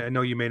you, and I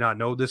know you may not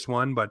know this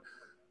one, but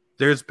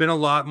there's been a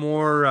lot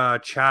more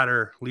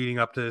chatter leading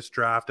up to this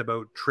draft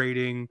about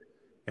trading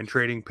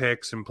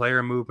picks and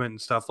player movement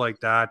and stuff like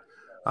that.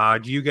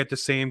 Do you get the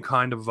same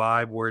kind of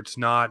vibe where it's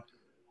not,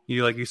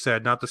 like you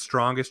said, not the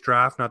strongest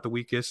draft, not the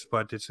weakest,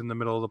 but it's in the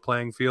middle of the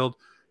playing field?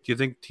 Do you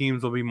think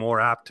teams will be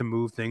more apt to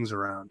move things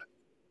around?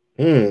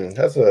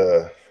 That's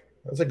a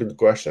good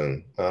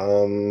question.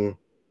 Honestly,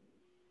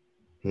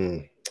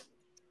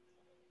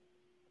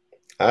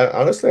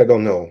 I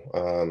don't know.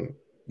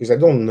 Because I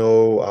don't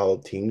know how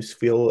teams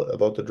feel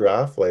about the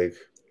draft. Like,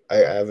 I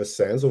have a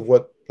sense of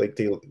what like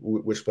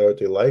which player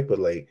they like, but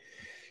like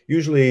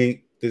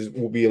usually there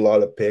will be a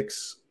lot of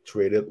picks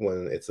traded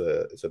when it's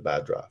a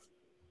bad draft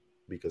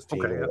because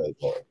teams are like,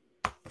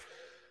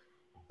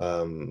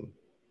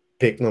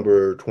 pick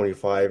number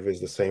 25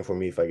 is the same for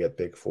me if I get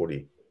pick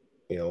 40.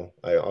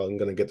 I'm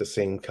gonna get the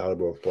same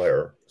caliber of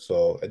player.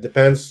 So it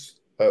depends.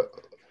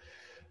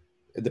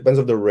 It depends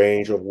on the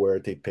range of where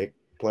they pick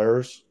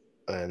players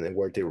and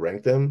where they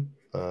rank them.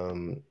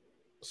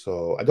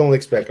 So I don't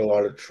expect a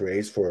lot of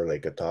trades for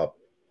like the top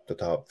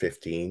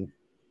 15,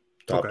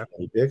 top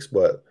 20 picks,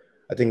 but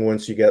I think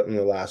once you get in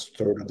the last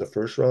third of the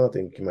first round, I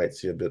think you might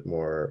see a bit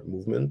more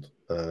movement.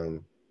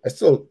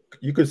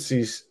 You could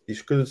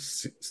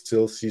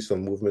still see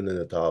some movement in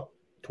the top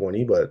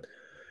 20, but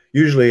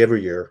usually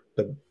every year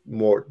the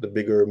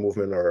bigger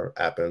movement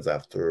happens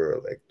after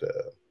like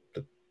the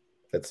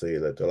let's say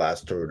that the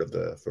last third of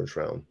the first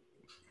round.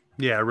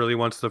 Yeah, really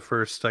once the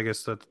first, I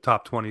guess the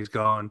top 20 is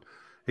gone,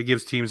 it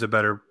gives teams a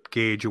better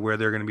gauge of where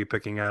they're going to be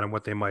picking at and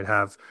what they might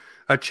have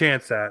a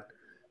chance at.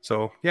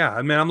 So, yeah,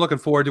 I mean, I'm looking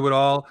forward to it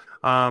all.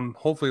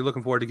 Hopefully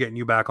looking forward to getting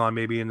you back on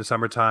maybe in the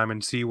summertime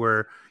and see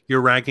where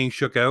your rankings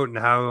shook out and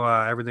how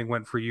everything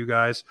went for you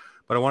guys.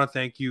 But I want to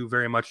thank you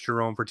very much,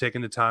 Jérôme, for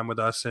taking the time with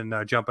us and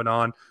jumping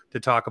on to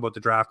talk about the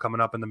draft coming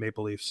up in the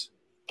Maple Leafs.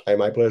 Hey,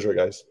 my pleasure,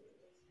 guys.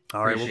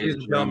 All right, well, ladies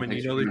and gentlemen,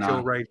 you know the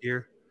show right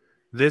here.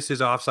 This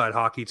is Offside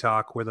Hockey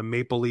Talk, where the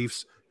Maple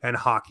Leafs and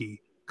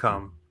hockey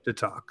come to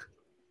talk.